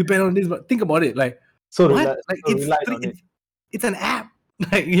companies depend on this. But think about it. Like, so what? rely, Like so relied on it. it's an app.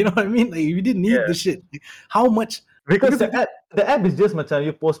 Like, you know what I mean? Like, you didn't need Yeah. this shit. Like, how much? Because the app is just macam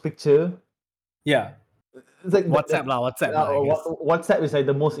you post picture. Yeah. It's like WhatsApp lah, WhatsApp lah, I guess. WhatsApp is like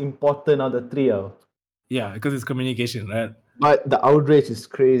the most important of the three. Yeah, because it's communication, right? But the outrage is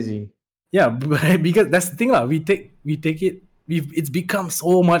crazy. Yeah, because that's the thing lah. We take it. It's become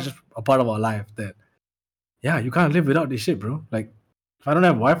so much a part of our life that, yeah, you can't live without this shit, bro. Like, if I don't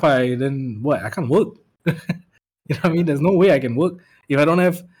have Wi-Fi, then what? I can't work. You know what I mean? There's no way I can work if I don't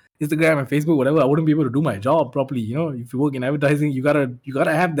have Instagram and Facebook, whatever. I wouldn't be able to do my job properly. You know, if you work in advertising, you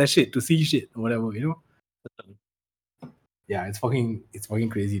gotta have that shit to see shit or whatever. You know. Yeah, it's fucking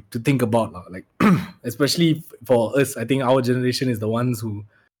crazy to think about. Like, especially for us, I think our generation is the ones who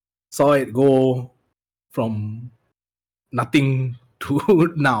saw it go from nothing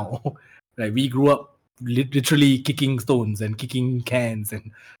to now. Like, we grew up literally kicking stones and kicking cans,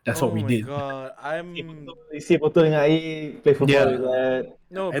 and that's what we did. Oh my god, I'm Isi botol dengan air, play football Yeah. with that.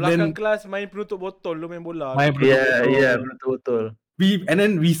 no And belakang then- kelas main penutup botol, lu main bola. Main penutup botol. betul. And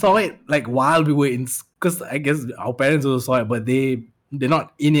then we saw it like while we were in, because I guess our parents also saw it, but they're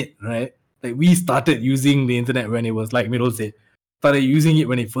not in it, right? Like, we started using the internet when it was like Mirul said, started using it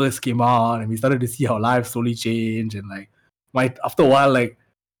when it first came out, and we started to see how life slowly change. And like, after a while, like,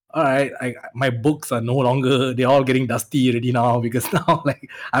 all right, my books are no longer, they're all getting dusty already now, because now like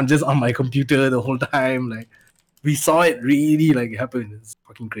I'm just on my computer the whole time. Like, we saw it really like happen. It's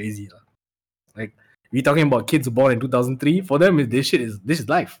fucking crazy. Like, we're talking about kids born in 2003. For them, this is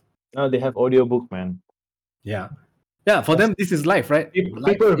life. Now they have audiobook, man. Yeah. Yeah, for them, this is life, right?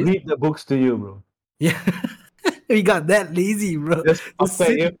 Life People is- read the books to you, bro. Yeah. We got that lazy, bro. Just Just pakai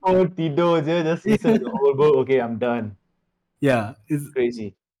sit- earphone, tidur je, just listen to the whole book. Okay, I'm done. Yeah. It's,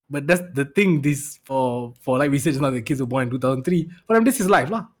 Crazy. but that's the thing. This for like we said, it's not the kids who were born in 2003. For them, this is life,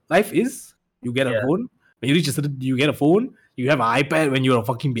 lah. Life is you get a Yeah. phone. When you reach a certain, you get a phone. You have an iPad when you're a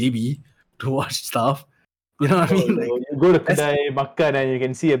fucking baby to watch stuff. You know what I mean? Like, you go to kedai makan and you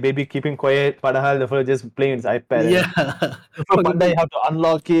can see a baby keeping quiet, padahal the fellow just playing his iPad. yeah. The fellow pandai how to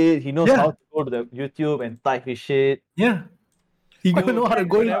unlock it. He knows Yeah. how to go to the YouTube and type his shit. Yeah. You Yo, gonna know how to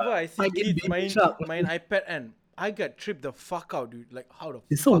go in. whenever I see like in kids Baby main Shark. iPad and I get tripped the fuck out, dude. Like, how the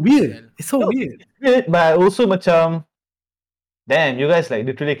It's so fuck weird. sell? It's so No. weird. But also macam, damn, you guys like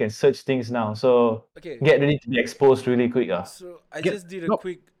literally can search things now. So Okay, get ready to be exposed really quick. so I Get- just did a no.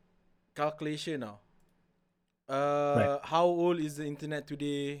 quick calculation now. Right. How old is the internet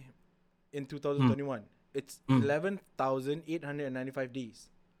today in 2021? It's 11,895 days.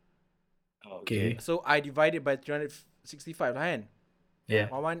 Okay. So I divide it by 365 lah kan? Yeah.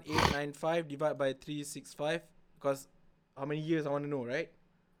 11895 divided by 365 because how many years I want to know, right?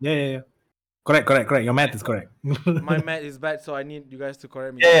 Yeah. Correct. Your math is correct. My math is bad, so I need you guys to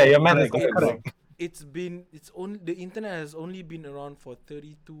correct me. Yeah, your math is Correct, correct, bro. The internet has only been around for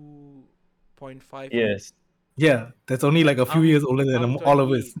 32.5 Yes. Yeah, that's only like a few I'm- years older than I'm all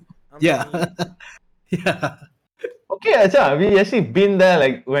of us. 28. I'm Yeah. 28. Yeah. Okay, Acha, we actually been there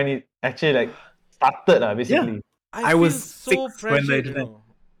like when it actually like started, basically. I feel was so 6 when the pressured, internet-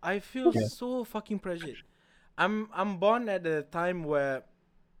 I feel Yeah. so fucking pressured. I'm born at the time where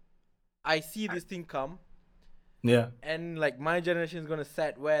I see this thing come, Yeah. and like my generation is gonna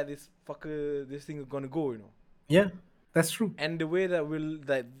set where this thing is gonna go, Yeah. That's true. And the way that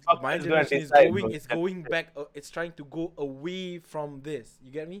Fuck my is gonna generation is decide, going bro. is going back. It's trying to go away from this.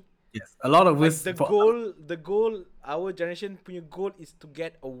 You get me? Yes. A lot of Like us the goal, our generation punya goal is to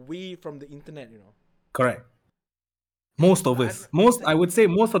get away from the internet. correct. Most of us. I would say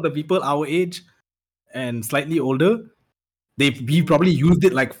most of the people our age and slightly older, we probably used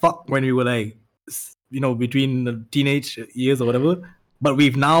it like fuck when we were like between the teenage years or whatever. But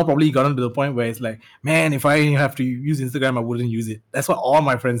we've now probably gotten to the point where it's like, man, if I have to use Instagram, I wouldn't use it. That's what all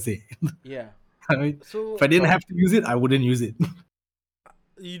my friends say. Yeah. I mean, So if I didn't have to use it, I wouldn't use it.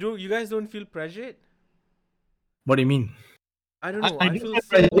 you guys don't feel pressured? What do you mean? I don't know. I I do feel feel so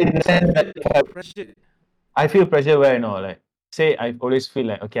pressured in the sense that if I- pressured. I feel pressure where like say I always feel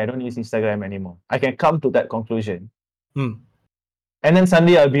like okay, I don't use Instagram anymore. I can come to that conclusion. Hmm. And then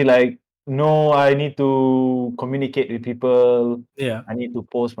suddenly I'll be like, no, I need to communicate with people. Yeah. I need to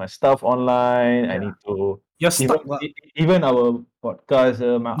post my stuff online. I Yeah. need to You're even stuck. lah. even our podcast,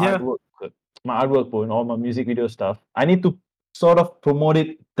 Yeah. my artwork, and all my music video stuff. I need to sort of promote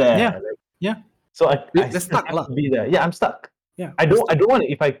it there. Yeah. Like, Yeah. so I They're still stuck. have lah. to be there. Yeah, I'm stuck. Yeah. I we're don't stuck. want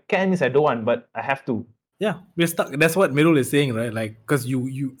it. If I can, yes, I don't want, but I have to. Yeah, we're stuck. That's what Mirul is saying, right? Like, because you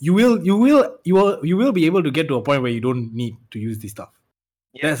will be able to get to a point where you don't need to use this stuff.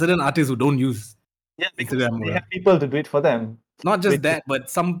 There are certain artists who don't use Yeah, because Instagram. they have people to do it for them. Not just Which- that, but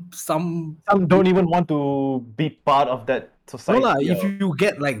some Some don't even want to be part of that no society. lah. If or- you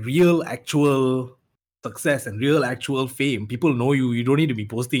get like real actual success and real actual fame, people know you. You don't need to be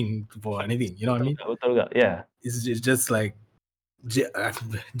posting for anything. You know what I mean? Betul juga, yeah. It's just like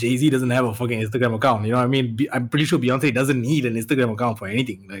Jay-Z doesn't have a fucking Instagram account. You know what I mean? I'm pretty sure Beyonce doesn't need an Instagram account for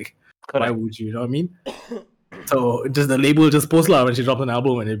anything. Like, why Correct. would you? You know what I mean? So just the label just post lah when she drops an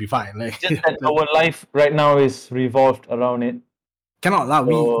album and it'll be fine. Like, Just that our life right now is revolved around it. cannot lah.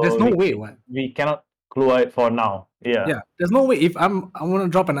 There's no way. What? We cannot clue it for now. Yeah. Yeah, there's no way. If I want to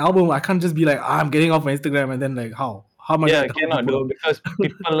drop an album, I can't just be like, I'm getting off my Instagram and then like, how am I? Yeah, gonna tell cannot people? do because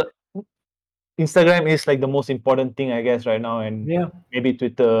people Instagram is like the most important thing, I guess, right now, and Yeah, maybe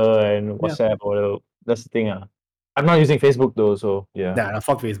Twitter and Yeah. WhatsApp or whatever. That's the thing. I'm not using Facebook though, so yeah. yeah.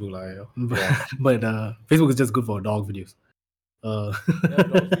 Fuck Facebook lah. Yeah. Yeah. But Facebook is just good for dog videos. They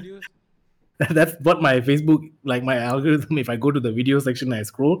have dog videos. That's what my Facebook, like my algorithm. If I go to the video section and I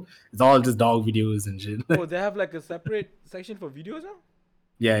scroll, it's all just dog videos and shit. Oh, they have like a separate section for videos now.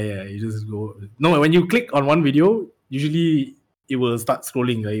 Yeah. You just go. No, when you click on one video, usually it will start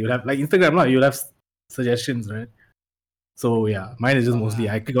scrolling. Like, you'll have like Instagram now. You'll have suggestions, right? So yeah, mine is just TikTok mostly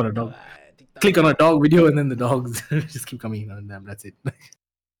lah, I click on a dog. TikTok lah, TikTok Click on lah. a dog video and then the dogs just keep coming on them. That's it.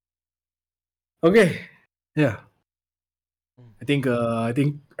 Okay. Yeah. I think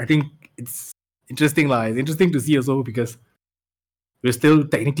it's interesting lah. It's interesting to see also because we're still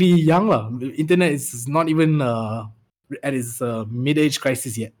technically young lah. The internet is not even at its mid-age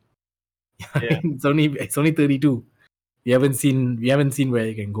crisis yet. Yeah. it's only 32. We haven't seen where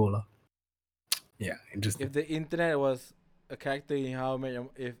it can go lah. Yeah, interesting. If the internet was a character in How I Met Your,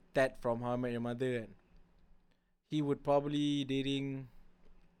 if Ted from How I Met Your Mother, he would probably dating.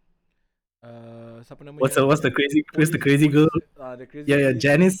 Siapa namanya? What's the crazy girl? The crazy. Yeah,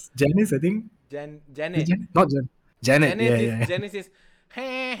 police- Janice, I think. Janet. Not Janet. Janice is.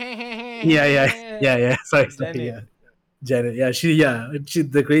 Yeah. Sorry. Janet. Yeah. Janet. Yeah, she's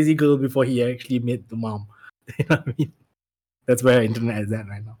the crazy girl before he actually met the mom. You know what I mean? That's where internet is at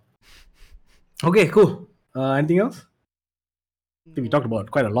right now. Okay, cool. Anything else? I think we talked about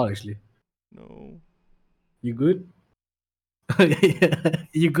quite a lot actually. No. You good?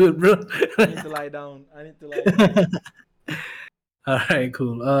 You good, bro? I need to lie down. All right,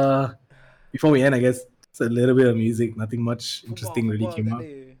 cool. Before we end, I guess it's a little bit of music. Nothing much interesting really came out.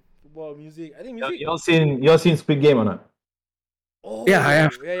 Football, music. I think You music. all seen Squid Game or not? Oh, Yeah, I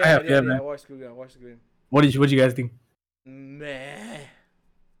have. Yeah, Yeah, man. I watched Squid Game. What did you guys think? Meh.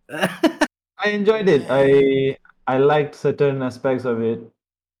 I enjoyed it. I liked certain aspects of it.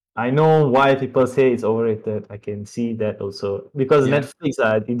 I know why people say it's overrated. I can see that also because Yeah.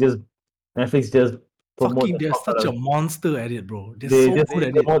 Netflix just promote Fucking, the they're fuck out such a of it. monster at it, bro. They're They so just good at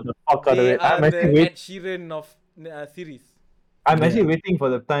it. promote the fuck out of They it. are I'm the actually Ed Sheeran of series. waiting for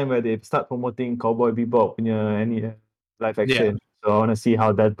the time where they start promoting Cowboy Bebop punya any live action. So I want to see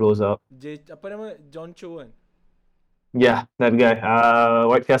how that blows up. Apa nama? John Cho kan? Yeah, that guy.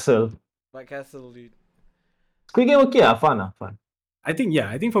 White Castle. White Castle, dude. Squid Game okay, fun. I think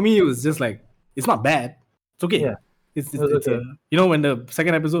for me it was just like it's not bad. It's okay. Yeah. It's It was okay. when the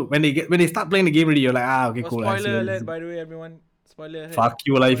second episode when they start playing the game already, you're like, okay, Oh, cool. I see spoiler what alert, this is. by the way, everyone. Spoiler alert. Fuck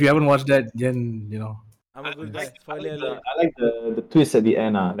you, like if you haven't watched that, then I'm a good guy. I Spoiler like, alert. the twist at the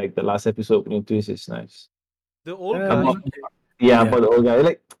end. Like the last episode, the twist is nice. The old Yeah, guy. man. Yeah, Yeah. but the old guy,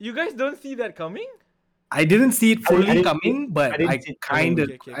 like You guys don't see that coming? I didn't see it I fully didn't coming, but I didn't I see it kind of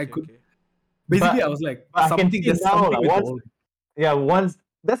Okay, I could okay. basically But- I was like but I can something see there's now, something like, with the once- old. yeah, once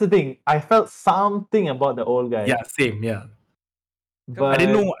that's the thing. I felt something about the old guy. Yeah, same. Yeah, but I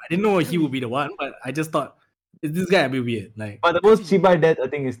didn't know he would be the one, but I just thought Is this guy a bit weird? Like, But the most chibai death, I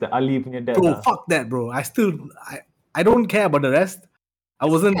think, is the Ali punya death. bro, fuck that, bro. I don't care about the rest. I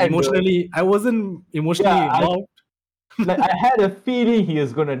wasn't sad, though. emotionally Yeah, involved. Like I had a feeling he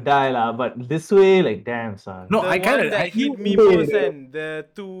was gonna die, lah. But this way, like, damn, son. No, The I kind one of that hit me knew most, it. and the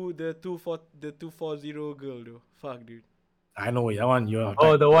 240 girl, though. Fuck, dude. I know that one. You're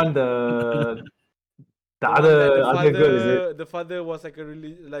Oh, the one, the The one that other girl, is it? the father was like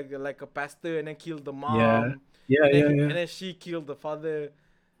like a pastor and then killed the mom. yeah, and then yeah. and then she killed the father.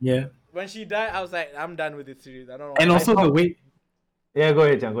 Yeah. When she died, I was like, I'm done with this series. I don't know. And why. also the way Yeah, go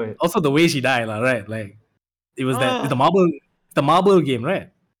ahead, Jan, go ahead. also the way she died, right? Like it was it's the marble game, right?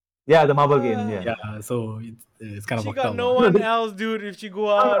 Yeah, the marble game. Yeah. Yeah, so it's kind of She fucked got up. no lah. one else, dude. If she go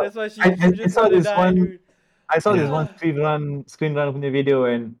out, that's why I just saw gonna this die, one. dude. I saw this Yeah. one screen run punya video,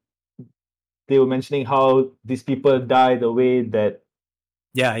 and they were mentioning how these people die the way that,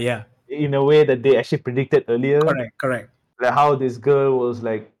 Yeah. in a way that they actually predicted earlier. Correct. Like how this girl was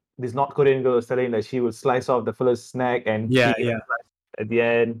like, this North Korean girl was telling that she would slice off the fella's snack and Yeah, keep it yeah. at the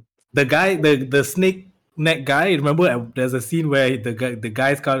end. The guy, the snake neck guy. Remember, there's a scene where the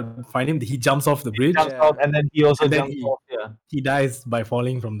guys can't find him. He jumps off the bridge. Jumps Yeah. off, and then he also And then jumps off. Yeah. He dies by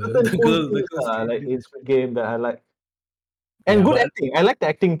falling from the Certain cool girl. The things, girl like in Squid Game that I like. And Yeah, good but- acting. I like the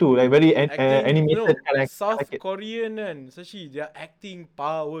acting too. Like very Acting, animated kind of. South Korean and especially their acting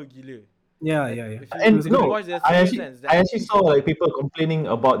power gila. yeah. If you, And if you no, watch their I series, actually, the I actually acting saw power. like people complaining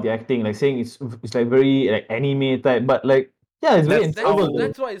about the acting, like saying it's like very like anime type, but like yeah, it's very enjoyable. though.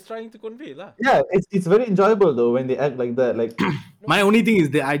 That's what it's trying to convey, lah. Yeah, it's very enjoyable though when they act like that. Like My only thing is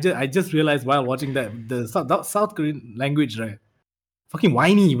that I just realized while watching that the South Korean language, right? Fucking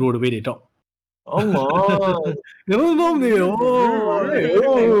whiny, bro, the way they talk. oh my, Oh,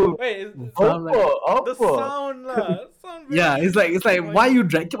 Wait, sound like- the sound lah. Sound very yeah, it's like fucking why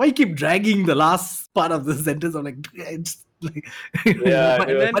whiny. you keep dragging the last part of the sentence? I'm like, it's like Yeah, but,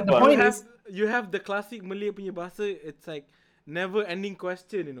 dude, And then but the you point is, you have the classic Malay punya bahasa. It's like never ending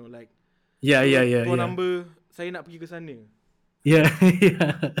question, you know, like yeah. tuan number, saya nak pergi ke sana. Yeah.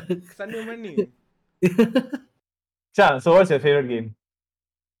 Ke sana mana? Chan, so what's your favorite game?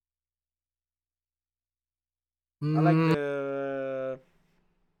 I like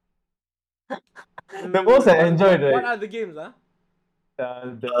Mm, The most I enjoyed, What right? are the games, huh?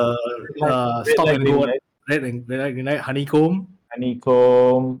 Stop and go. Light, Red and Light, Honeycomb,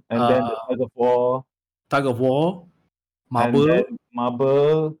 Honeycomb, and then the Tug of War, Tug of War, and Marble, then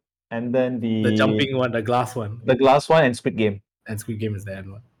Marble, and then the jumping one, the glass one, the glass one, and Squid Game. and Squid Game is the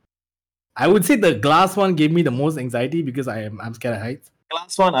end one. I would say the glass one gave me the most anxiety because I'm scared of heights.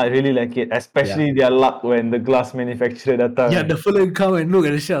 Glass one, I really like it, especially their luck when the glass manufacturer that time. Yeah, the fella come and look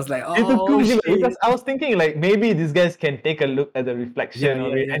at the shit. I was like, It's a oh cool game, shit. because I was thinking like maybe these guys can take a look at the reflection Yeah,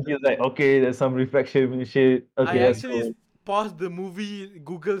 of yeah, it, yeah. and he's like, okay, there's some reflection and shit. Okay, I let's actually go. paused the movie,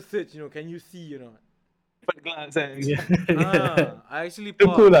 Google search, you know, can you see, you know? Put glass and Yeah. I actually so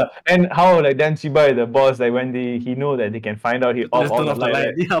paused. cool lah. And how like Dan Chibai, the boss, like when he know that they can find out, he off Just all turn the off the light. light.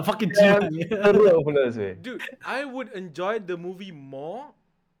 Right? Yeah, fucking Yeah, chill. Dude, I would enjoy the movie more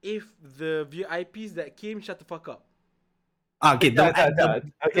if the VIPs that came shut the fuck up. Okay,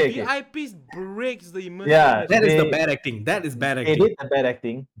 Okay. VIPs breaks the immersion. Yeah, that is the They- bad acting. That is bad They acting. did the bad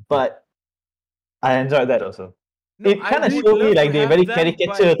acting, but I enjoyed that also. No, It I kind of would showed me love like to they have very them,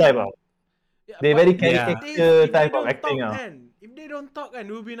 caricature but- type of. Yeah, They but very if caricature if they type of don't acting. talk, man, if they don't talk, and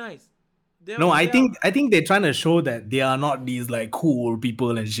it will be nice. No, I think they're trying to show that they are not these like cool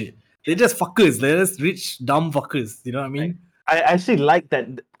people and shit. They're just fuckers. They're just rich, dumb fuckers. You know what I mean? I actually like that.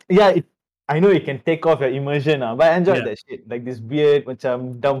 Yeah, I know it can take off your immersion, but I enjoyed Yeah. that shit. Like this weird,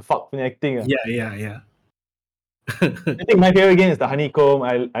 macam dumb fuck punya acting. Yeah. I think my favorite game is the Honeycomb.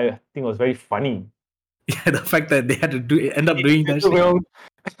 I think it was very funny. Yeah, the fact that they had to end up doing that shit.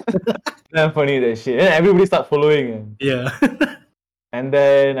 Damn funny that shit. And everybody start following. Yeah. And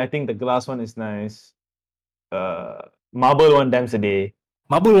then I think the glass one is nice. Marble one damn day.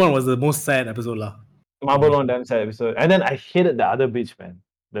 Marble one was the most sad episode lah. Marble one damn sad episode. And then I hated the other bitch, man.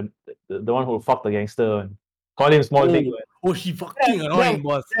 The one who fucked the gangster one. Call him small dick. Man. Oh, she fucking annoying,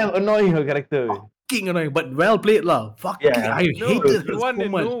 boss. Damn annoying her character. Fucking annoying, but well played lah. Fuck, Yeah. I No, hated her you want so to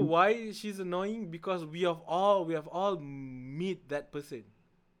much. know why she's annoying? Because we have all meet that person.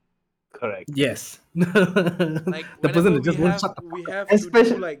 Correct. Yes. Like the person that whenever just won't shut the we have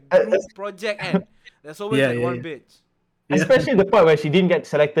Especially- to do like group project, and there's always Yeah, like yeah, one yeah. bitch. Yeah. Especially the part where she didn't get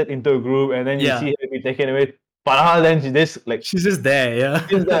selected into a group and then you Yeah. see her be taken away. Padahal then she just like She's just there, yeah.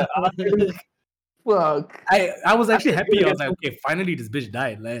 she's the fuck. I was actually happy. I was guess like, okay, finally this bitch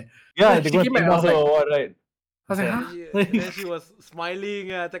died. Like, Yeah, She they're gonna came back, take I was her like- or what, right? I was like, And huh? then she was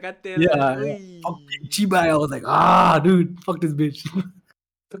smiling atas katil. Yeah, Ui. fuck Chibai. I was like, dude, fuck this bitch.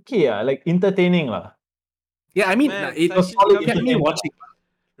 Okay, like entertaining lah. Yeah, I mean, Man, it Sashi, solid kept me entertainment. watching.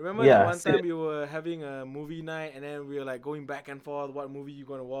 remember that Yeah, one say time it. we were having a movie night and then we were like going back and forth. What movie you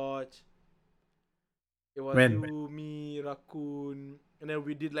gonna watch? It was When? you, me, Raccoon, and then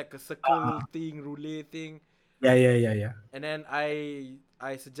we did like a circle thing, roulette thing, Yeah. and then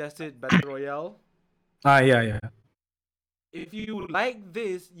I suggested Battle Royale. Yeah. If you like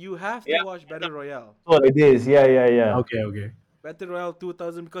this, you have to Yeah, watch Battle Royale. that's what it is. Yeah. Okay. Battle Royale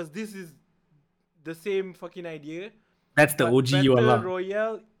 2000 because this is the same fucking idea. That's the But OG one Battle lah.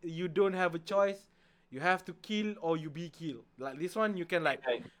 Royale, you don't have a choice. You have to kill or you be killed. Like this one, you can like,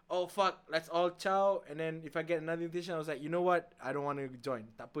 oh fuck, let's all chow. And then if I get another invitation, I was like, you know what? I don't want to join.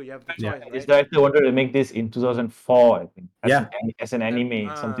 Tak apa, you have the Yeah. choice, This right? director wanted to make this in 2004, I think, Yeah. as an anime,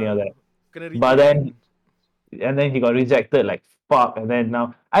 something like that. Kena But reject. then he got rejected like fuck, and then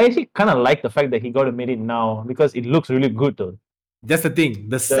now I actually kind of like the fact that he got to made it now because it looks really good though. That's the thing.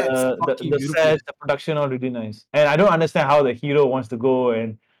 The sets fucking The beautiful. sets, the production all really nice, and I don't understand how the hero wants to go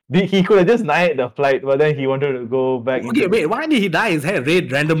and he could have just denied the flight, but then he wanted to go back. Okay, wait. Why did he dye his hair red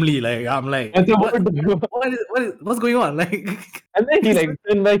randomly? Like I'm like, And, what's going on? Like, and then he like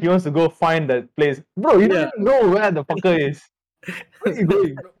turned back. He wants to go find that place, bro. You don't even know where the fucker is. Where are you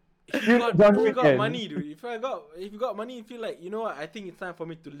going? No, he You got, John he Wick, got man. money, dude. If you got money, you feel like, you know what? I think it's time for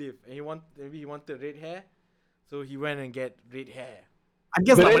me to live. And maybe he wanted red hair, so he went and get red hair. I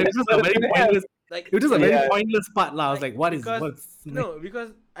guess But lah, then- but it was just a but very then- pointless. Like It was just a very Yeah. pointless part lah. I was like, what is because- what's No,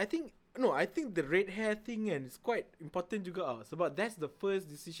 because I think the red hair thing and it's quite important juga. Sebab that's the first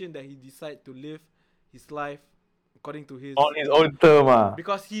decision that he decided to live his life according to his on his own term,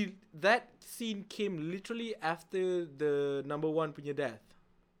 because that scene came literally after the number one punya death.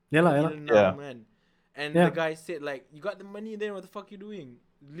 Yeah. Till now, Yeah. man. And Yeah. the guy said like, you got the money, then what the fuck you doing?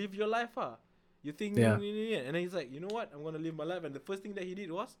 Live your life, You think Yeah. And then he's like, you know what? I'm gonna live my life. And the first thing that he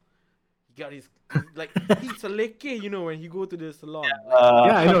did was he got his like he's a leke, when he go to the salon. Like,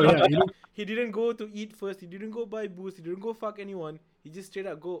 Yeah, I know. Yeah, you know. he didn't go to eat first. He didn't go buy booze. He didn't go fuck anyone. He just straight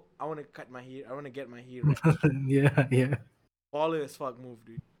up go, I want to cut my hair. I want to get my hair right. Yeah. Baller as fuck move,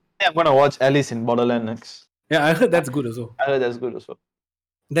 dude. I'm gonna watch Alice in Borderland next. Yeah, I heard that's good also. I heard that's good also.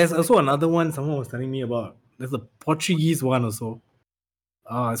 There's also another one someone was telling me about. There's a Portuguese one also.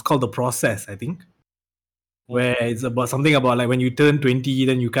 It's called The Process, I think. Where it's about something about like when you turn 20,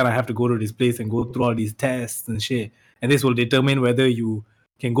 then you kind of have to go to this place and go through all these tests and shit. And this will determine whether you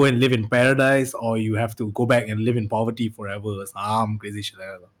can go and live in paradise or you have to go back and live in poverty forever. Some crazy shit like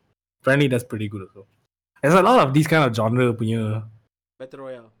that. Apparently, that's pretty good also. There's a lot of these kind of genre punya Battle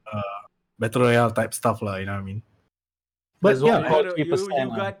Royale. Battle Royale type stuff, lah. You know what I mean? But There's one yeah, called you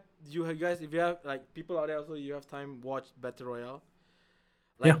 3%, guys, if you have like people out there also, you have time, watch Battle Royale.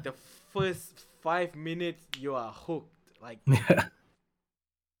 Like Yeah. the first 5 minutes, you are hooked. Like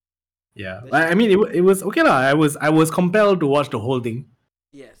yeah. That I mean, it was okay lah. I was compelled to watch the whole thing.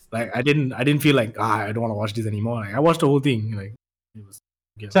 yes, Like I didn't feel like I don't want to watch this anymore. Like I watched the whole thing. Like it was.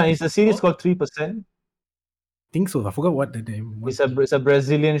 So it's a series Oh. called 3%. I think so. I forgot what the name. What, It's a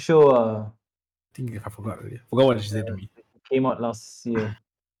Brazilian show. I think if I forgot already. Forgot what she said to me. Came out last year.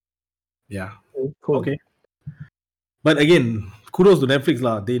 Yeah. Cool. Okay. But again, kudos to Netflix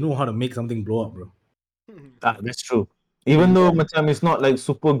lah. They know how to make something blow up, bro. That's true. Even though macam it's not like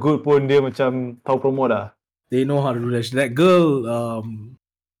super good pun dia macam tahu promo dah. They know how to do that. shit. That girl,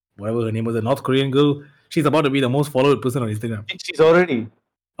 whatever her name was, a North Korean girl. She's about to be the most followed person on Instagram. She's already.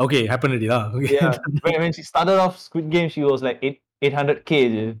 Okay, happened already lah. Okay. Yeah. when she started off Squid Game, she was like 800k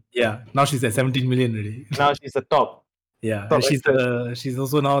je. Yeah. Now she's at 17 million already. Now she's the top. Yeah. Top And she's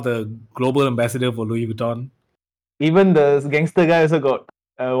also now the global ambassador for Louis Vuitton. Even the gangster guy also got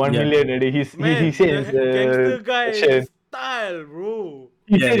 1 Yeah. million already. man, he said the gangster guy caption. is style, bro.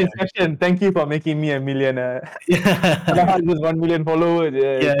 He Yeah, said in his caption, "Thank you for making me a millionaire." Yeah. Just 1 million followers.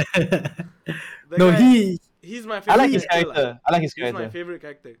 Yeah. The No, guy, he's my I favorite like his character. character. I like his He's my character. favorite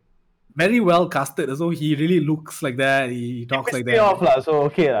character. very well casted. So he really looks like that. He talks like Pissed me that. off lah. So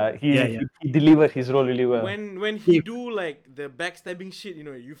okay lah. Yeah. He delivered his role really well. When he do like the backstabbing shit,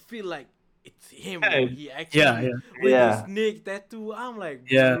 you feel like it's him. Yeah. Bro. He actually Yeah. with Yeah. the snake tattoo. I'm like,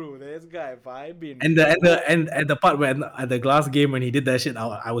 Yeah. bro, this guy vibing. And the part when at the glass game when he did that shit,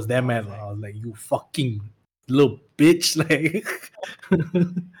 I was damn mad. I was like, you fucking little bitch. Like,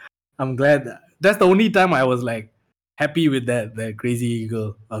 I'm glad that's the only time I was like happy with that crazy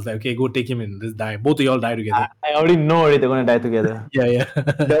girl. I was like, okay, go take him and just die. Both of y'all die together. I already know already they're gonna die together. Yeah.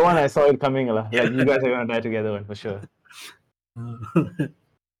 That one I saw it coming lah. Like you guys are gonna die together one for sure.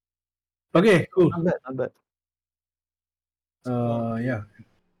 Okay, cool. Not bad. Yeah.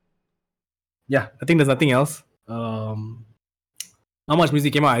 Yeah, I think there's nothing else. Not much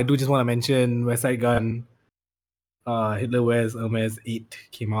music came out. I do just want to mention West Side Gun, Hitler Wears Hermes 8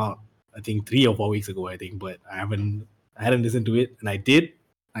 came out, I think 3 or 4 weeks ago, I think, but I hadn't listened to it, and I did.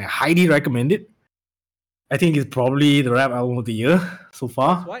 I highly recommend it. I think it's probably the rap album of the year so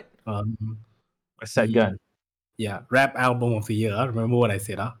far. What? West Side Gun. Yeah, rap album of the year. Remember what I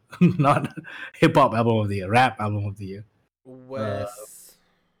said, huh? Not hip hop album of the year, rap album of the year. West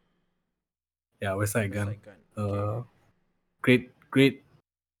West Side Gun. Side Gun. Okay. Great.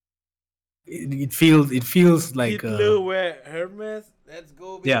 It feels like Hitler wear Hermes. Let's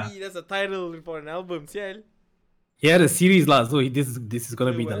go, baby. Yeah. That's a title for an album, Ciel. he had a series last, so this is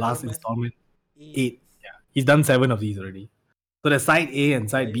gonna be Hitler the wears last Hermes. installment. 8. Yeah, he's done 7 of these already. So the side A and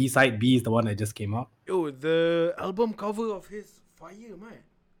side B. Side B is the one that just came out. Yo, the album cover of his fire, man.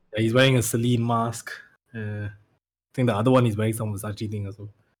 Yeah, he's wearing a Celine mask. I think the other one is wearing some Versace thing also.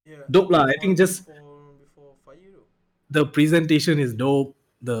 Yeah. Dope lah. I think just before fire. the presentation is dope.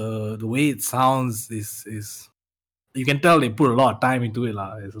 The way it sounds is you can tell they put a lot of time into it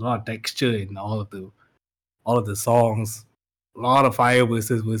lah. There's a lot of texture in all of the songs. A lot of fire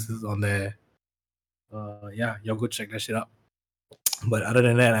verses on there. Yeah, y'all go check that shit out. But other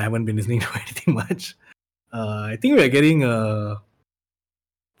than that, I haven't been listening to anything much. I think we are getting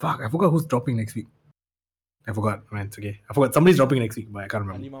fuck, I forgot who's dropping next week. I forgot, man. It's okay. I forgot somebody's dropping next week, but I can't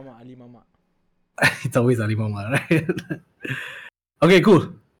remember. Ali Mama. It's always Ali Mama, right? Okay,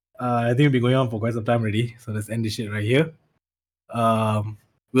 cool. I think we've been going on for quite some time already, so let's end this shit right here.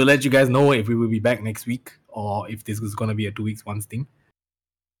 We'll let you guys know if we will be back next week or if this is gonna be a 2 weeks once thing.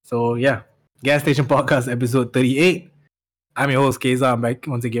 So yeah, Gas Station Podcast episode 38. I'm your host Keza. I'm back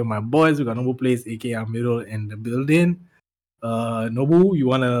once again with my boys. We got Nobu Place, aka Amirul, in the building. Nobu, you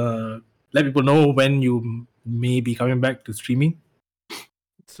wanna let people know when you may be coming back to streaming?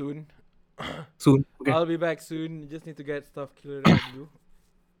 Soon. Soon. Okay. I'll be back soon. You just need to get stuff cleared out, do.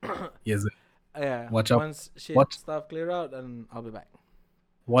 Yes. Yeah. Watch out. Once stuff clear out, and I'll be back.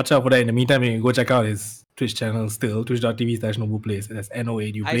 Watch out for that. In the meantime, you can go check out his Twitch channel still, twitch.tv/Nobu Place. That's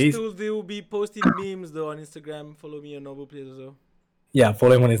NOADU I Place. still will be posting memes though on Instagram. Follow me on Noble Place as well. Yeah,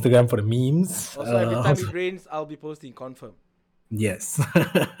 follow him on Instagram for the memes. Also, every time it rains, I'll be posting. Confirm. Yes.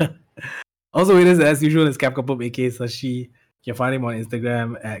 Also, with us as usual is Capcom aka Sashi. You can find him on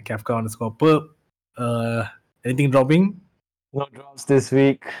Instagram at Kafka_perp. Anything dropping? No drops this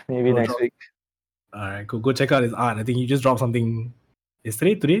week. Maybe No next drops. week. Alright, cool. Go check out his art. I think you just dropped something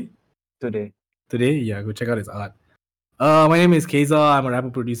yesterday, Today. today. Yeah, go check out his art. My name is Keza. I'm a rapper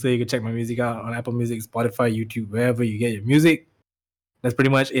producer. You can check my music out on Apple Music, Spotify, YouTube, wherever you get your music. That's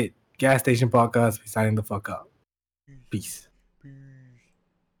pretty much it. Gas Station Podcast. We signing the fuck out. Peace.